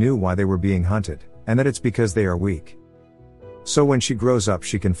asking if she knew why they were being hunted, and that it's because they are weak. So when she grows up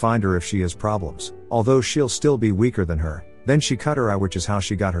she can find her if she has problems, although she'll still be weaker than her, then she cut her eye, which is how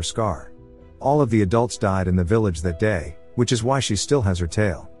she got her scar. All of the adults died in the village that day, which is why she still has her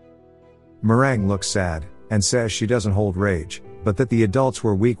tail. Meringue looks sad, and says she doesn't hold rage, but that the adults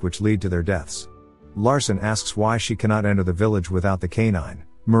were weak, which lead to their deaths. Larson asks why she cannot enter the village without the canine.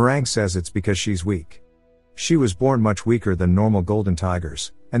 Meringue says it's because she's weak. She was born much weaker than normal golden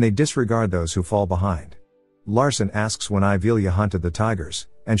tigers, and they disregard those who fall behind. Larson asks when Ivelia hunted the tigers,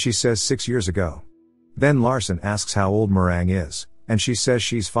 and she says 6 years ago. Then Larson asks how old Meringue is, and she says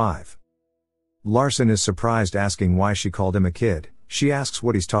she's 5. Larson is surprised, asking why she called him a kid. She asks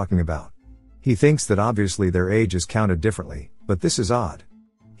what he's talking about. He thinks that obviously their age is counted differently, but this is odd.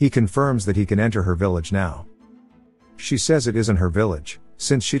 He confirms that he can enter her village now. She says it isn't her village,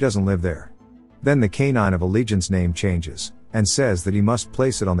 since she doesn't live there. Then the canine of allegiance name changes, and says that he must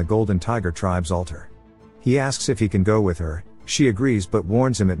place it on the Golden Tiger tribe's altar. He asks if he can go with her. She agrees, but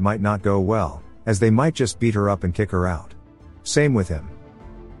warns him it might not go well, as they might just beat her up and kick her out. Same with him.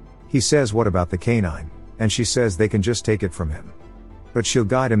 He says what about the canine, and she says they can just take it from him. But she'll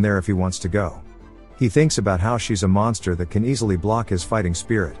guide him there if he wants to go. He thinks about how she's a monster that can easily block his fighting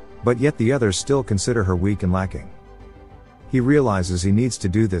spirit, but yet the others still consider her weak and lacking. He realizes he needs to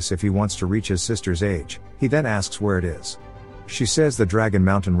do this if he wants to reach his sister's age. He then asks where it is. She says the Dragon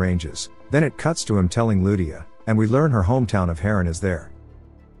Mountain ranges, then it cuts to him telling Ludia, and we learn her hometown of Heron is there.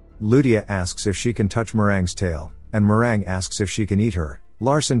 Ludia asks if she can touch Meringue's tail, and Meringue asks if she can eat her.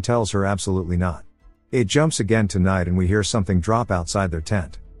 Larson tells her absolutely not. It jumps again to night and we hear something drop outside their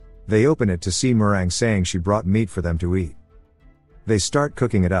tent. They open it to see Meringue saying she brought meat for them to eat. They start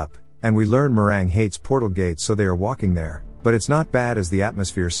cooking it up, and we learn Meringue hates portal gates, so they are walking there, but it's not bad as the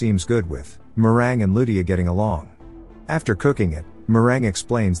atmosphere seems good with Meringue and Ludia getting along. After cooking it, Meringue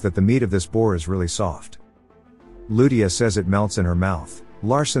explains that the meat of this boar is really soft. Ludia says it melts in her mouth.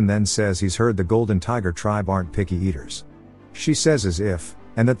 Larson then says he's heard the Golden Tiger tribe aren't picky eaters. She says as if,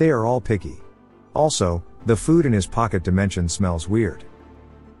 and that they are all picky. Also, the food in his pocket dimension smells weird.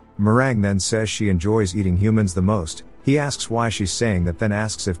 Meringue then says she enjoys eating humans the most. He asks why she's saying that, then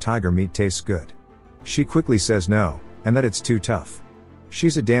asks if tiger meat tastes good. She quickly says no, and that it's too tough.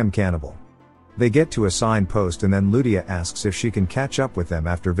 She's a damn cannibal. They get to a signpost and then Ludia asks if she can catch up with them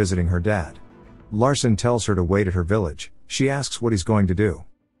after visiting her dad. Larson tells her to wait at her village. She asks what he's going to do.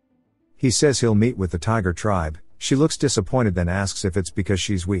 He says he'll meet with the tiger tribe. She looks disappointed, then asks if it's because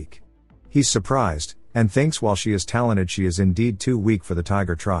she's weak. He's surprised, and thinks while she is talented she is indeed too weak for the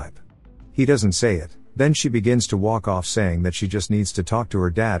tiger tribe. He doesn't say it. Then she begins to walk off, saying that she just needs to talk to her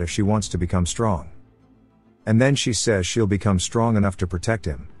dad if she wants to become strong. And then she says she'll become strong enough to protect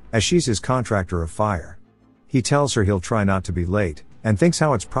him, as she's his contractor of fire. He tells her he'll try not to be late, and thinks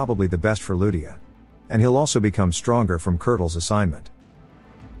how it's probably the best for Ludia. And he'll also become stronger from Kirtle's assignment.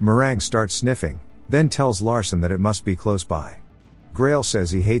 Meringue starts sniffing, then tells Larson that it must be close by. Grail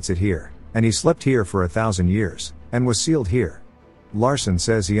says he hates it here, and he slept here for 1,000 years, and was sealed here. Larson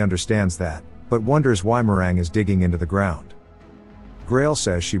says he understands that, but wonders why Meringue is digging into the ground. Grail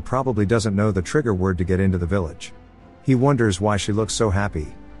says she probably doesn't know the trigger word to get into the village. He wonders why she looks so happy.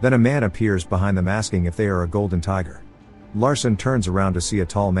 Then a man appears behind them asking if they are a golden tiger. Larson turns around to see a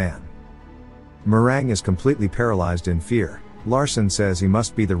tall man. Meringue is completely paralyzed in fear. Larson says he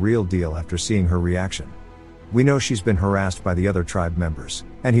must be the real deal after seeing her reaction. We know she's been harassed by the other tribe members,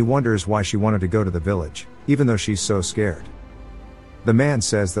 and he wonders why she wanted to go to the village, even though she's so scared. The man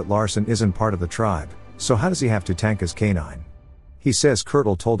says that Larson isn't part of the tribe, so how does he have to tank his canine? He says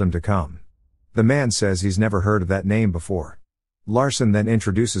Kirtle told him to come. The man says he's never heard of that name before. Larson then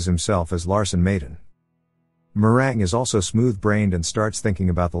introduces himself as Larson Maiden. Meringue is also smooth-brained and starts thinking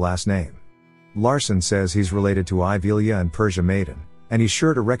about the last name. Larson says he's related to Ivelia and Persia Maiden, and he's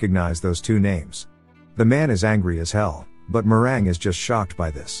sure to recognize those two names. The man is angry as hell, but Meringue is just shocked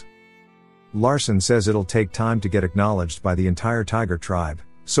by this. Larson says it'll take time to get acknowledged by the entire tiger tribe,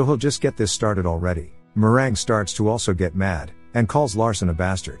 so he'll just get this started already. Meringue starts to also get mad, and calls Larson a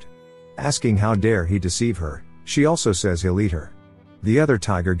bastard. Asking how dare he deceive her. She also says he'll eat her. The other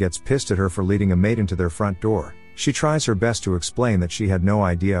tiger gets pissed at her for leading a maiden to their front door. She tries her best to explain that she had no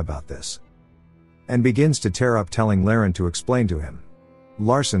idea about this, and begins to tear up, telling Laren to explain to him.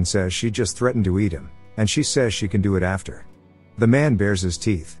 Larson says she just threatened to eat him, and she says she can do it after. The man bares his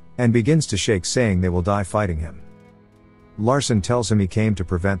teeth, and begins to shake, saying they will die fighting him. Larson tells him he came to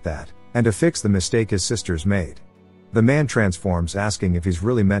prevent that, and to fix the mistake his sisters made. The man transforms, asking if he's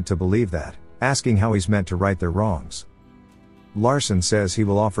really meant to believe that, asking how he's meant to right their wrongs. Larson says he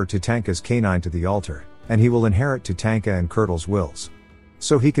will offer Tatanka's canine to the altar, and he will inherit Tatanka and Kirtle's wills,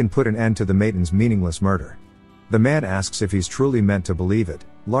 so he can put an end to the maiden's meaningless murder. The man asks if he's truly meant to believe it.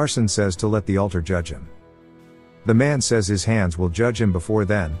 Larson says to let the altar judge him. The man says his hands will judge him before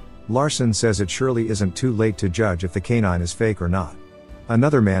then. Larson says it surely isn't too late to judge if the canine is fake or not.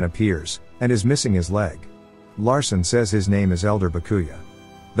 Another man appears, and is missing his leg. Larson says his name is Elder Bakuya.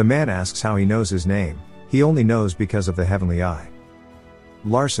 The man asks how he knows his name. He only knows because of the heavenly eye.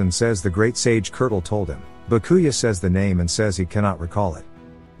 Larson says the great sage Kurtle told him. Bakuya says the name and says he cannot recall it.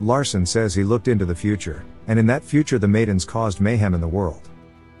 Larson says he looked into the future, and in that future the maidens caused mayhem in the world.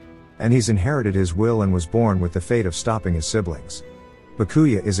 And he's inherited his will and was born with the fate of stopping his siblings.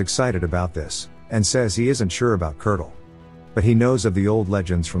 Bakuya is excited about this, and says he isn't sure about Kurtle. But he knows of the old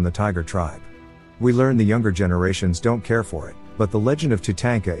legends from the Tiger tribe. We learn the younger generations don't care for it, but the legend of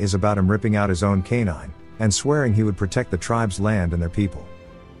Tatanka is about him ripping out his own canine, and swearing he would protect the tribe's land and their people.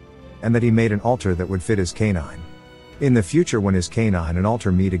 And that he made an altar that would fit his canine. In the future when his canine and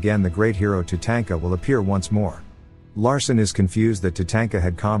altar meet again, the great hero Tatanka will appear once more. Larson is confused that Tatanka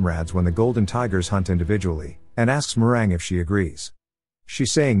had comrades when the golden tigers hunt individually, and asks Meringue if she agrees.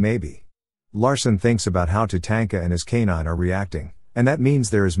 She's saying maybe. Larson thinks about how Tatanka and his canine are reacting, and that means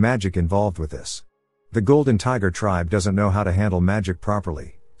there is magic involved with this. The golden tiger tribe doesn't know how to handle magic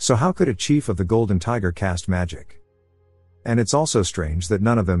properly, so how could a chief of the golden tiger cast magic? And it's also strange that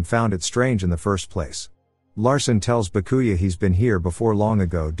none of them found it strange in the first place. Larson tells Bakuya he's been here before long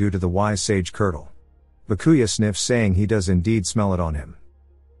ago due to the wise sage Kurtle. Bakuya sniffs, saying he does indeed smell it on him.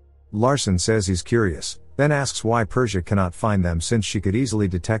 Larson says he's curious, then asks why Persia cannot find them since she could easily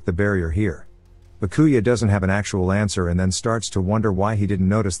detect the barrier here. Bakuya doesn't have an actual answer and then starts to wonder why he didn't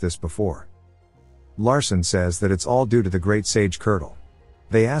notice this before. Larson says that it's all due to the great sage Kurtle.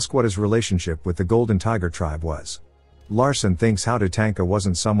 They ask what his relationship with the golden tiger tribe was. Larson thinks how Tatanka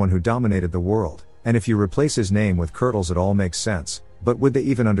wasn't someone who dominated the world, and if you replace his name with Kurtle's it all makes sense, but would they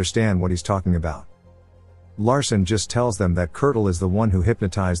even understand what he's talking about? Larson just tells them that Kurtle is the one who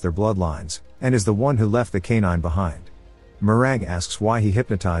hypnotized their bloodlines, and is the one who left the canine behind. Meringue asks why he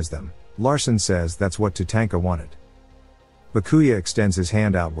hypnotized them. Larson says that's what Tatanka wanted. Bakuya extends his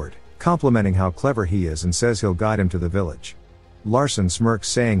hand outward, complimenting how clever he is and says he'll guide him to the village. Larson smirks,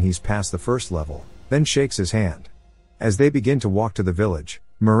 saying he's past the first level, then shakes his hand. As they begin to walk to the village,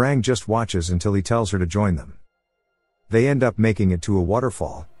 Meringue just watches until he tells her to join them. They end up making it to a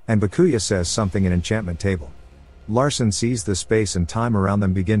waterfall, and Bakuya says something an enchantment table. Larson sees the space and time around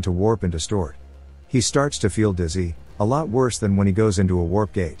them begin to warp and distort. He starts to feel dizzy, a lot worse than when he goes into a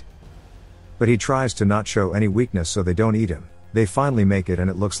warp gate. But he tries to not show any weakness so they don't eat him. They finally make it and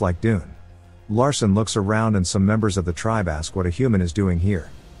it looks like Dune. Larson looks around and some members of the tribe ask what a human is doing here.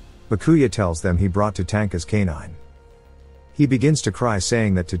 Bakuya tells them he brought Tatanka's canine. He begins to cry,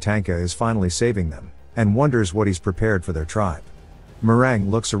 saying that Tatanka is finally saving them, and wonders what he's prepared for their tribe. Meringue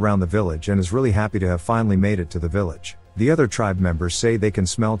looks around the village and is really happy to have finally made it to the village. The other tribe members say they can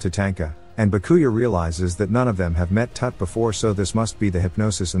smell Tatanka, and Bakuya realizes that none of them have met Tut before, so this must be the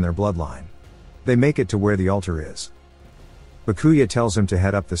hypnosis in their bloodline. They make it to where the altar is. Bakuya tells him to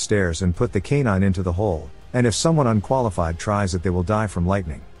head up the stairs and put the canine into the hole, and if someone unqualified tries it they will die from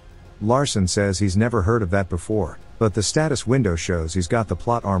lightning. Larson says he's never heard of that before, but the status window shows he's got the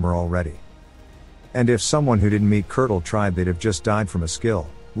plot armor already. And if someone who didn't meet Kurtle tried they'd have just died from a skill.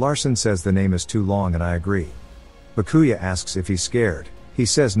 Larson says the name is too long and I agree. Bakuya asks if he's scared. He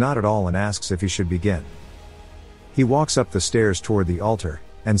says not at all and asks if he should begin. He walks up the stairs toward the altar,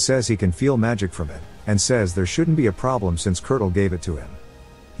 and says he can feel magic from it, and says there shouldn't be a problem since Kurtle gave it to him.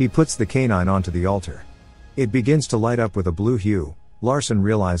 He puts the canine onto the altar. It begins to light up with a blue hue. Larson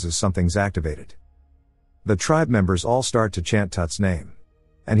realizes something's activated. The tribe members all start to chant Tut's name.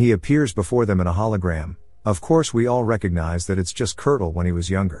 And he appears before them in a hologram. Of course we all recognize that it's just Kurtle when he was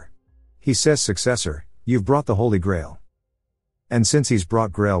younger. He says, "Successor, you've brought the Holy Grail." And since he's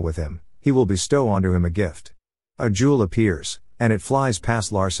brought Grail with him, he will bestow onto him a gift. A jewel appears, and it flies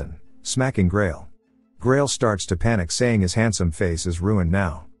past Larson, smacking Grail. Grail starts to panic, saying his handsome face is ruined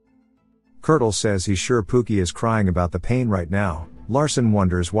now. Kurtle says he's sure Pookie is crying about the pain right now. Larson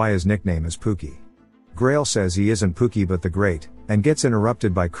wonders why his nickname is Pookie. Grail says he isn't Pookie but the Great, and gets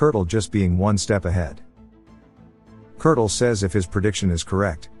interrupted by Kurtle just being one step ahead. Kurtle says if his prediction is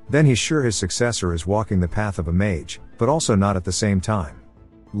correct, then he's sure his successor is walking the path of a mage, but also not at the same time.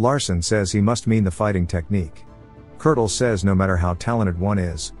 Larson says he must mean the fighting technique. Kurtle says no matter how talented one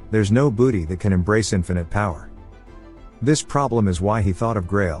is, there's no booty that can embrace infinite power. This problem is why he thought of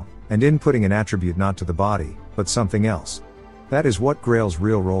Grail, and in putting an attribute not to the body, but something else. That is what Grail's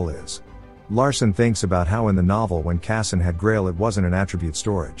real role is. Larson thinks about how in the novel when Casson had Grail it wasn't an attribute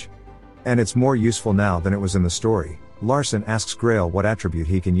storage. And it's more useful now than it was in the story. Larson asks Grail what attribute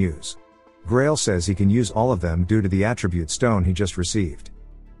he can use. Grail says he can use all of them due to the attribute stone he just received.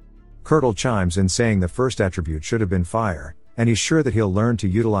 Kurtle chimes in saying the first attribute should have been fire, and he's sure that he'll learn to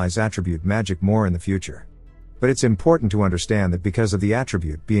utilize attribute magic more in the future. But it's important to understand that because of the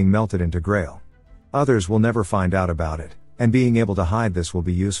attribute being melted into Grail, others will never find out about it, and being able to hide this will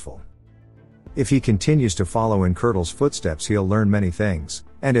be useful. If he continues to follow in Kurtle's footsteps, he'll learn many things,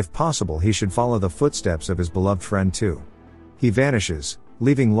 and if possible he should follow the footsteps of his beloved friend too. He vanishes,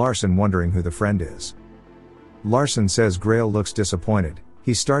 leaving Larson wondering who the friend is. Larson says Grail looks disappointed.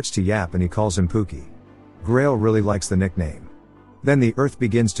 He starts to yap and he calls him Pookie. Grail really likes the nickname. Then the earth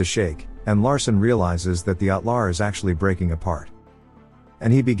begins to shake, and Larson realizes that the Outlar is actually breaking apart.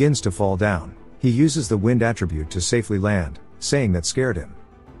 And he begins to fall down. He uses the wind attribute to safely land, saying that scared him.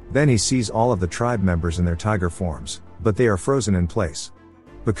 Then he sees all of the tribe members in their tiger forms, but they are frozen in place.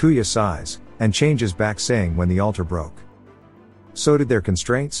 Bakuya sighs, and changes back saying when the altar broke. So did their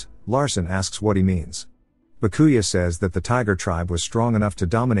constraints? Larson asks what he means. Bakuya says that the tiger tribe was strong enough to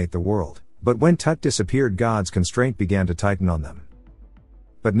dominate the world, but when Tut disappeared, God's constraint began to tighten on them.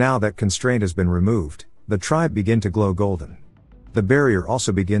 But now that constraint has been removed, the tribe begin to glow golden. The barrier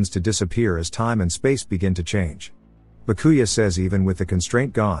also begins to disappear as time and space begin to change. Bakuya says even with the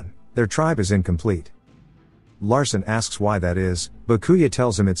constraint gone, their tribe is incomplete. Larson asks why that is. Bakuya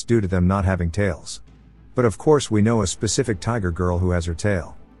tells him it's due to them not having tails. But of course we know a specific tiger girl who has her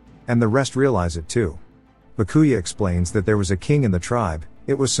tail. And the rest realize it too. Bakuya explains that there was a king in the tribe,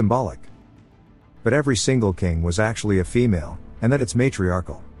 it was symbolic. But every single king was actually a female, and that it's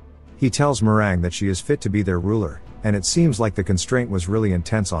matriarchal. He tells Meringue that she is fit to be their ruler, and it seems like the constraint was really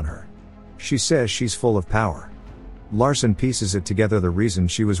intense on her. She says she's full of power. Larson pieces it together. The reason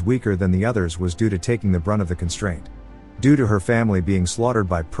she was weaker than the others was due to taking the brunt of the constraint. Due to her family being slaughtered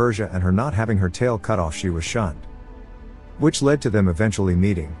by Persia and her not having her tail cut off, she was shunned. Which led to them eventually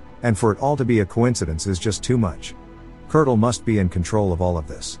meeting, and for it all to be a coincidence is just too much. Kurtle must be in control of all of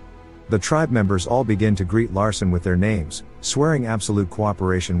this. The tribe members all begin to greet Larson with their names, swearing absolute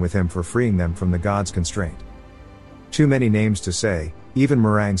cooperation with him for freeing them from the god's constraint. Too many names to say, even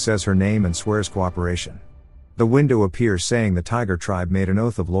Meringue says her name and swears cooperation. The window appears saying the tiger tribe made an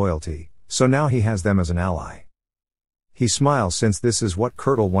oath of loyalty, so now he has them as an ally. He smiles since this is what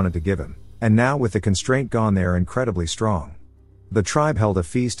Kurtle wanted to give him, and now with the constraint gone they are incredibly strong. The tribe held a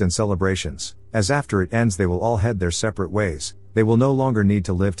feast and celebrations, as after it ends they will all head their separate ways, they will no longer need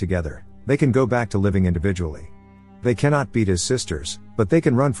to live together, they can go back to living individually. They cannot beat his sisters, but they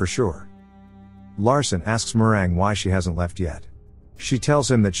can run for sure. Larson asks Meringue why she hasn't left yet. She tells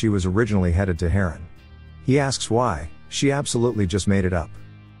him that she was originally headed to Heron. He asks why, she absolutely just made it up.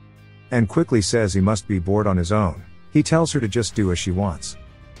 And quickly says he must be bored on his own, he tells her to just do as she wants.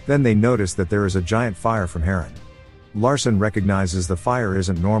 Then they notice that there is a giant fire from Heron. Larson recognizes the fire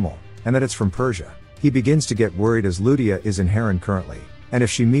isn't normal, and that it's from Persia. He begins to get worried as Ludia is in Heron currently, and if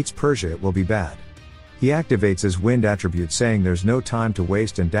she meets Persia it will be bad. He activates his wind attribute saying there's no time to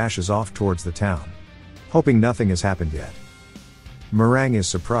waste and dashes off towards the town. Hoping nothing has happened yet. Meringue is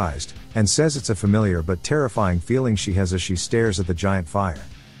surprised, and says it's a familiar but terrifying feeling she has as she stares at the giant fire.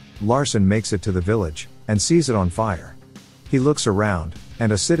 Larson makes it to the village, and sees it on fire. He looks around,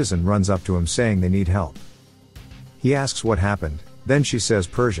 and a citizen runs up to him saying they need help. He asks what happened, then she says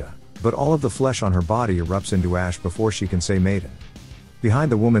Persia, but all of the flesh on her body erupts into ash before she can say maiden.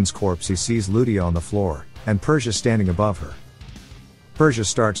 Behind the woman's corpse he sees Ludia on the floor, and Persia standing above her. Persia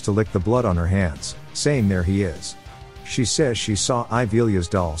starts to lick the blood on her hands, saying there he is. She says she saw Ivelia's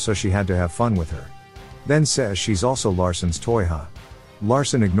doll so she had to have fun with her. Then says she's also Larson's toy, huh?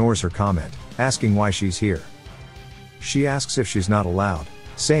 Larson ignores her comment, asking why she's here. She asks if she's not allowed,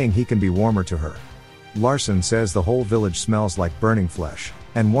 saying he can be warmer to her. Larson says the whole village smells like burning flesh,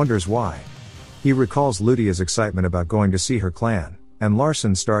 and wonders why. He recalls Ludia's excitement about going to see her clan, and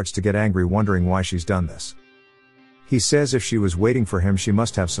Larson starts to get angry wondering why she's done this. He says if she was waiting for him she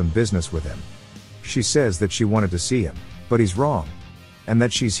must have some business with him. She says that she wanted to see him, but he's wrong. And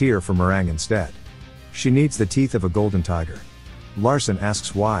that she's here for Meringue instead. She needs the teeth of a golden tiger. Larson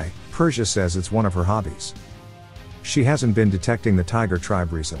asks why. Persia says it's one of her hobbies. She hasn't been detecting the tiger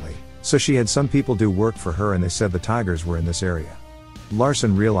tribe recently, so she had some people do work for her and they said the tigers were in this area.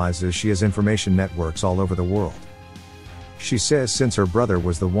 Larson realizes she has information networks all over the world. She says since her brother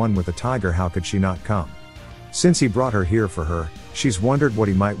was the one with the tiger, how could she not come? Since he brought her here for her, she's wondered what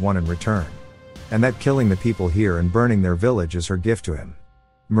he might want in return. And that killing the people here and burning their village is her gift to him.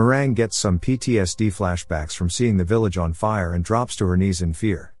 Meringue gets some PTSD flashbacks from seeing the village on fire and drops to her knees in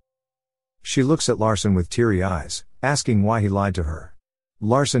fear. She looks at Larson with teary eyes, asking why he lied to her.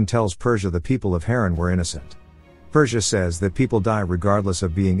 Larson tells Persia the people of Heron were innocent. Persia says that people die regardless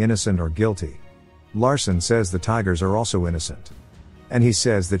of being innocent or guilty. Larson says the tigers are also innocent. And he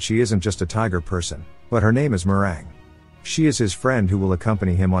says that she isn't just a tiger person, but her name is Meringue. She is his friend who will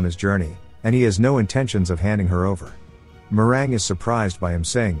accompany him on his journey, and he has no intentions of handing her over. Meringue is surprised by him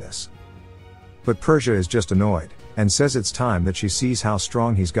saying this. But Persia is just annoyed, and says it's time that she sees how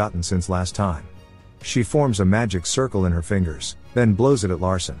strong he's gotten since last time. She forms a magic circle in her fingers, then blows it at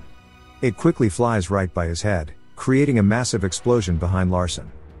Larson. It quickly flies right by his head, creating a massive explosion behind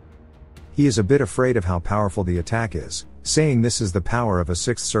Larson. He is a bit afraid of how powerful the attack is, saying this is the power of a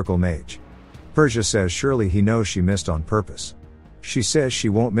sixth circle mage. Persia says surely he knows she missed on purpose. She says she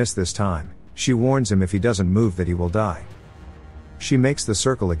won't miss this time. She warns him if he doesn't move that he will die. She makes the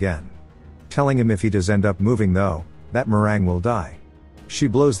circle again, telling him if he does end up moving though, that Meringue will die. She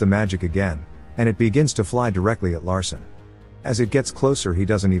blows the magic again, and it begins to fly directly at Larson. As it gets closer he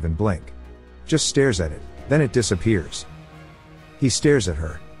doesn't even blink. Just stares at it, then it disappears. He stares at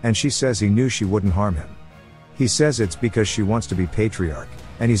her, and she says he knew she wouldn't harm him. He says it's because she wants to be patriarch,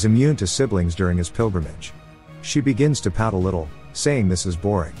 and he's immune to siblings during his pilgrimage. She begins to pout a little, saying this is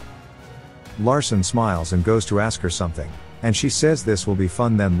boring. Larson smiles and goes to ask her something, and she says this will be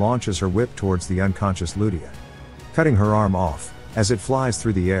fun, then launches her whip towards the unconscious Ludia, cutting her arm off, as it flies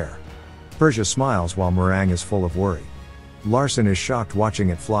through the air. Persia smiles while Meringue is full of worry. Larson is shocked watching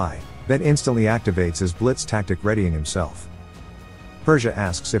it fly, then instantly activates his blitz tactic, readying himself. Persia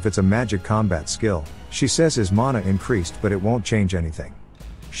asks if it's a magic combat skill. She says his mana increased but it won't change anything.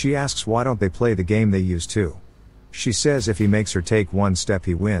 She asks why don't they play the game they used to. She says if he makes her take one step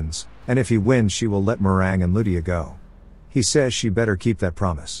he wins, and if he wins she will let Meringue and Ludia go. He says she better keep that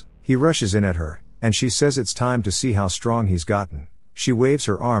promise. He rushes in at her, and she says it's time to see how strong he's gotten. She waves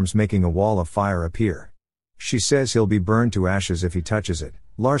her arms making a wall of fire appear. She says he'll be burned to ashes if he touches it.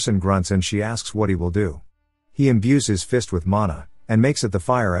 Larson grunts and she asks what he will do. He imbues his fist with mana, and makes it the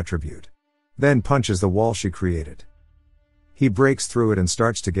fire attribute. Then punches the wall she created. He breaks through it and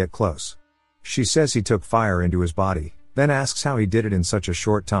starts to get close. She says he took fire into his body, then asks how he did it in such a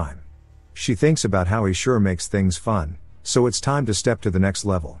short time. She thinks about how he sure makes things fun, so it's time to step to the next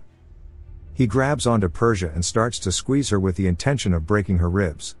level. He grabs onto Persia and starts to squeeze her with the intention of breaking her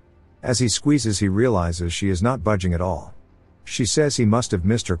ribs. As he squeezes he realizes she is not budging at all. She says he must have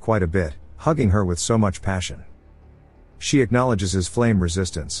missed her quite a bit, hugging her with so much passion. She acknowledges his flame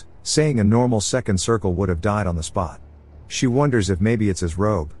resistance, saying a normal second circle would have died on the spot. She wonders if maybe it's his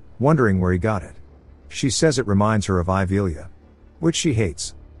robe, wondering where he got it. She says it reminds her of Ivelia, which she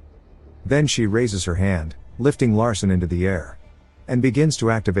hates. Then she raises her hand, lifting Larson into the air, and begins to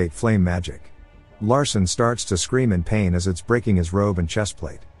activate flame magic. Larson starts to scream in pain as it's breaking his robe and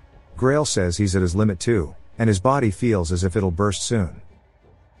chestplate. Grail says he's at his limit too, and his body feels as if it'll burst soon.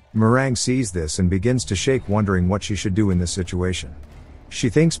 Meringue sees this and begins to shake, wondering what she should do in this situation. She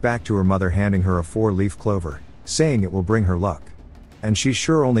thinks back to her mother handing her a 4-leaf clover, saying it will bring her luck. And she's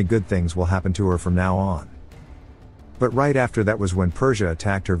sure only good things will happen to her from now on. But right after that was when Persia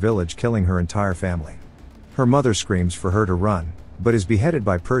attacked her village, killing her entire family. Her mother screams for her to run, but is beheaded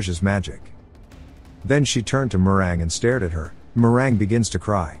by Persia's magic. Then she turned to Meringue and stared at her. Meringue begins to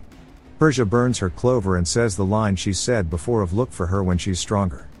cry. Persia burns her clover and says the line she said before of look for her when she's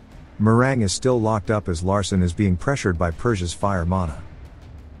stronger. Meringue is still locked up as Larson is being pressured by Persia's fire mana.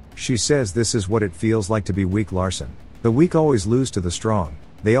 She says this is what it feels like to be weak. Larson. The weak always lose to the strong,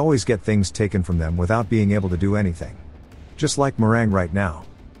 they always get things taken from them without being able to do anything. Just like Meringue right now.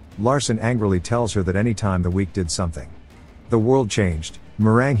 Larson angrily tells her that any time the weak did something, the world changed.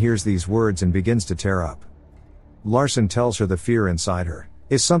 Meringue hears these words and begins to tear up. Larson tells her the fear inside her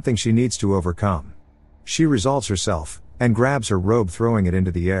is something she needs to overcome. She resolves herself, and grabs her robe, throwing it into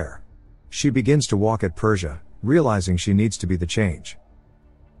the air. She begins to walk at Persia, realizing she needs to be the change.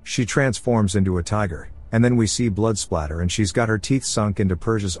 She transforms into a tiger, and then we see blood splatter and she's got her teeth sunk into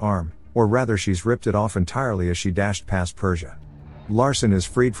Persia's arm, or rather she's ripped it off entirely as she dashed past Persia. Larson is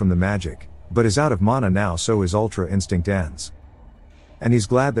freed from the magic, but is out of mana now, so his ultra instinct ends. And he's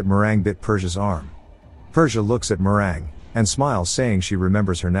glad that Meringue bit Persia's arm. Persia looks at Meringue, and smiles, saying she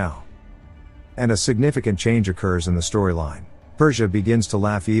remembers her now. And a significant change occurs in the storyline. Persia begins to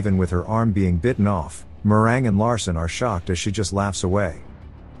laugh even with her arm being bitten off. Meringue and Larson are shocked as she just laughs away.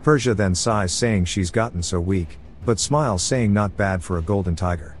 Persia then sighs, saying she's gotten so weak, but smiles, saying not bad for a golden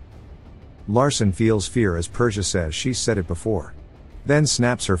tiger. Larson feels fear as Persia says she's said it before. Then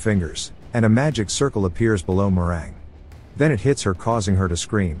snaps her fingers, and a magic circle appears below Meringue. Then it hits her, causing her to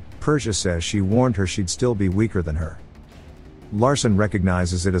scream. Persia says she warned her she'd still be weaker than her. Larson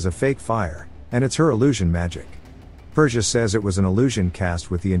recognizes it as a fake fire, and it's her illusion magic. Persia says it was an illusion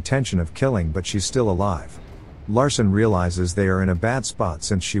cast with the intention of killing, but she's still alive. Larson realizes they are in a bad spot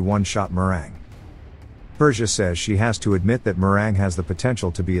since she one-shot Meringue. Persia says she has to admit that Meringue has the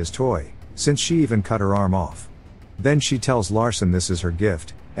potential to be his toy, since she even cut her arm off. Then she tells Larson this is her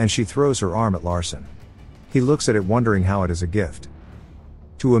gift, and she throws her arm at Larson. He looks at it wondering how it is a gift.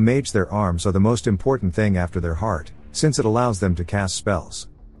 To a mage, their arms are the most important thing after their heart, since it allows them to cast spells.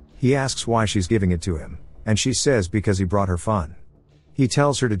 He asks why she's giving it to him, and she says because he brought her fun. He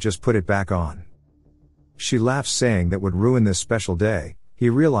tells her to just put it back on. She laughs, saying that would ruin this special day. He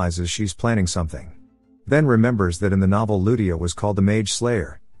realizes she's planning something. Then remembers that in the novel Ludia was called the Mage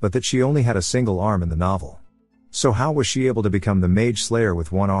Slayer, but that she only had a single arm in the novel. So how was she able to become the Mage Slayer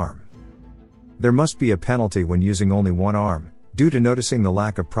with one arm? There must be a penalty when using only one arm. Due to noticing the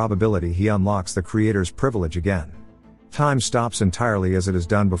lack of probability, he unlocks the creator's privilege again. Time stops entirely as it has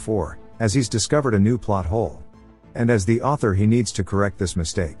done before, as he's discovered a new plot hole. And as the author, he needs to correct this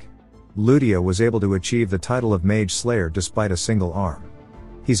mistake. Ludia was able to achieve the title of Mage Slayer despite a single arm.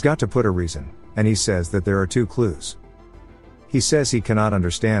 He's got to put a reason, and he says that there are 2 clues. He says he cannot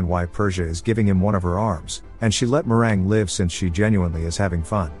understand why Persia is giving him one of her arms, and she let Meringue live since she genuinely is having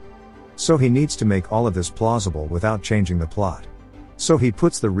fun. So he needs to make all of this plausible without changing the plot. So he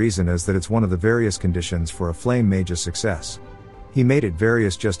puts the reason as that it's one of the various conditions for a flame mage's success. He made it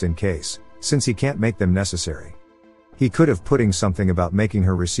various just in case, since he can't make them necessary. He could have putting something about making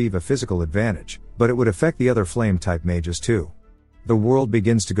her receive a physical advantage, but it would affect the other flame type mages too. The world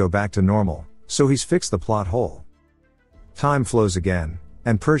begins to go back to normal, so he's fixed the plot hole. Time flows again,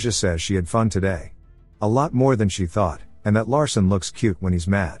 and Persia says she had fun today. A lot more than she thought, and that Larson looks cute when he's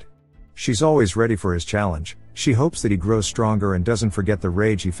mad. She's always ready for his challenge. She hopes that he grows stronger and doesn't forget the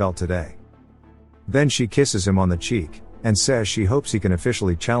rage he felt today. Then she kisses him on the cheek, and says she hopes he can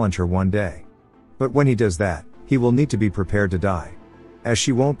officially challenge her one day. But when he does that, he will need to be prepared to die. As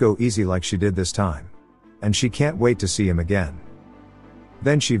she won't go easy like she did this time. And she can't wait to see him again.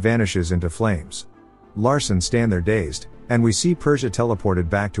 Then she vanishes into flames. Larson stand there dazed, and we see Persia teleported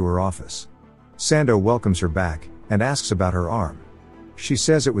back to her office. Sando welcomes her back, and asks about her arm. She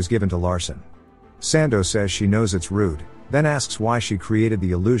says it was given to Larson. Sando says she knows it's rude, then asks why she created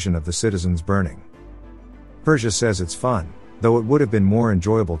the illusion of the citizens burning. Persia says it's fun, though it would have been more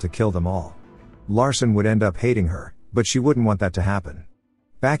enjoyable to kill them all. Larson would end up hating her, but she wouldn't want that to happen.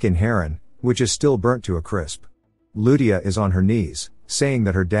 Back in Heron, which is still burnt to a crisp. Ludia is on her knees, saying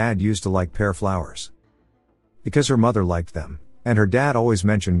that her dad used to like pear flowers. Because her mother liked them, and her dad always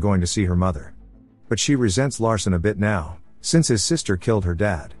mentioned going to see her mother. But she resents Larson a bit now, since his sister killed her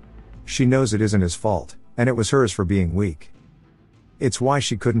dad. She knows it isn't his fault, and it was hers for being weak. It's why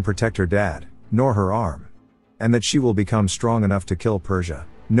she couldn't protect her dad, nor her arm. And that she will become strong enough to kill Persia.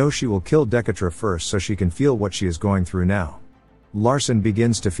 No, she will kill Decatra first so she can feel what she is going through now. Larson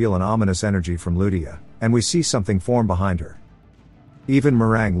begins to feel an ominous energy from Ludia, and we see something form behind her. Even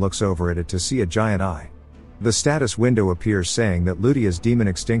Meringue looks over at it to see a giant eye. The status window appears saying that Ludia's demon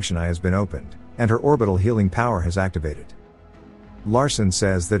extinction eye has been opened, and her orbital healing power has activated. Larson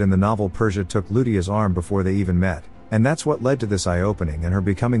says that in the novel Persia took Ludia's arm before they even met, and that's what led to this eye opening and her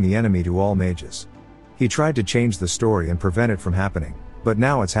becoming the enemy to all mages. He tried to change the story and prevent it from happening, but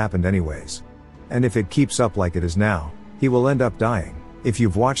now it's happened anyways. And if it keeps up like it is now, he will end up dying. If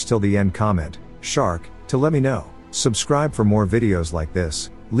you've watched till the end, comment, Shark, to let me know. Subscribe for more videos like this,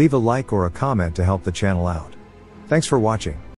 leave a like or a comment to help the channel out. Thanks for watching.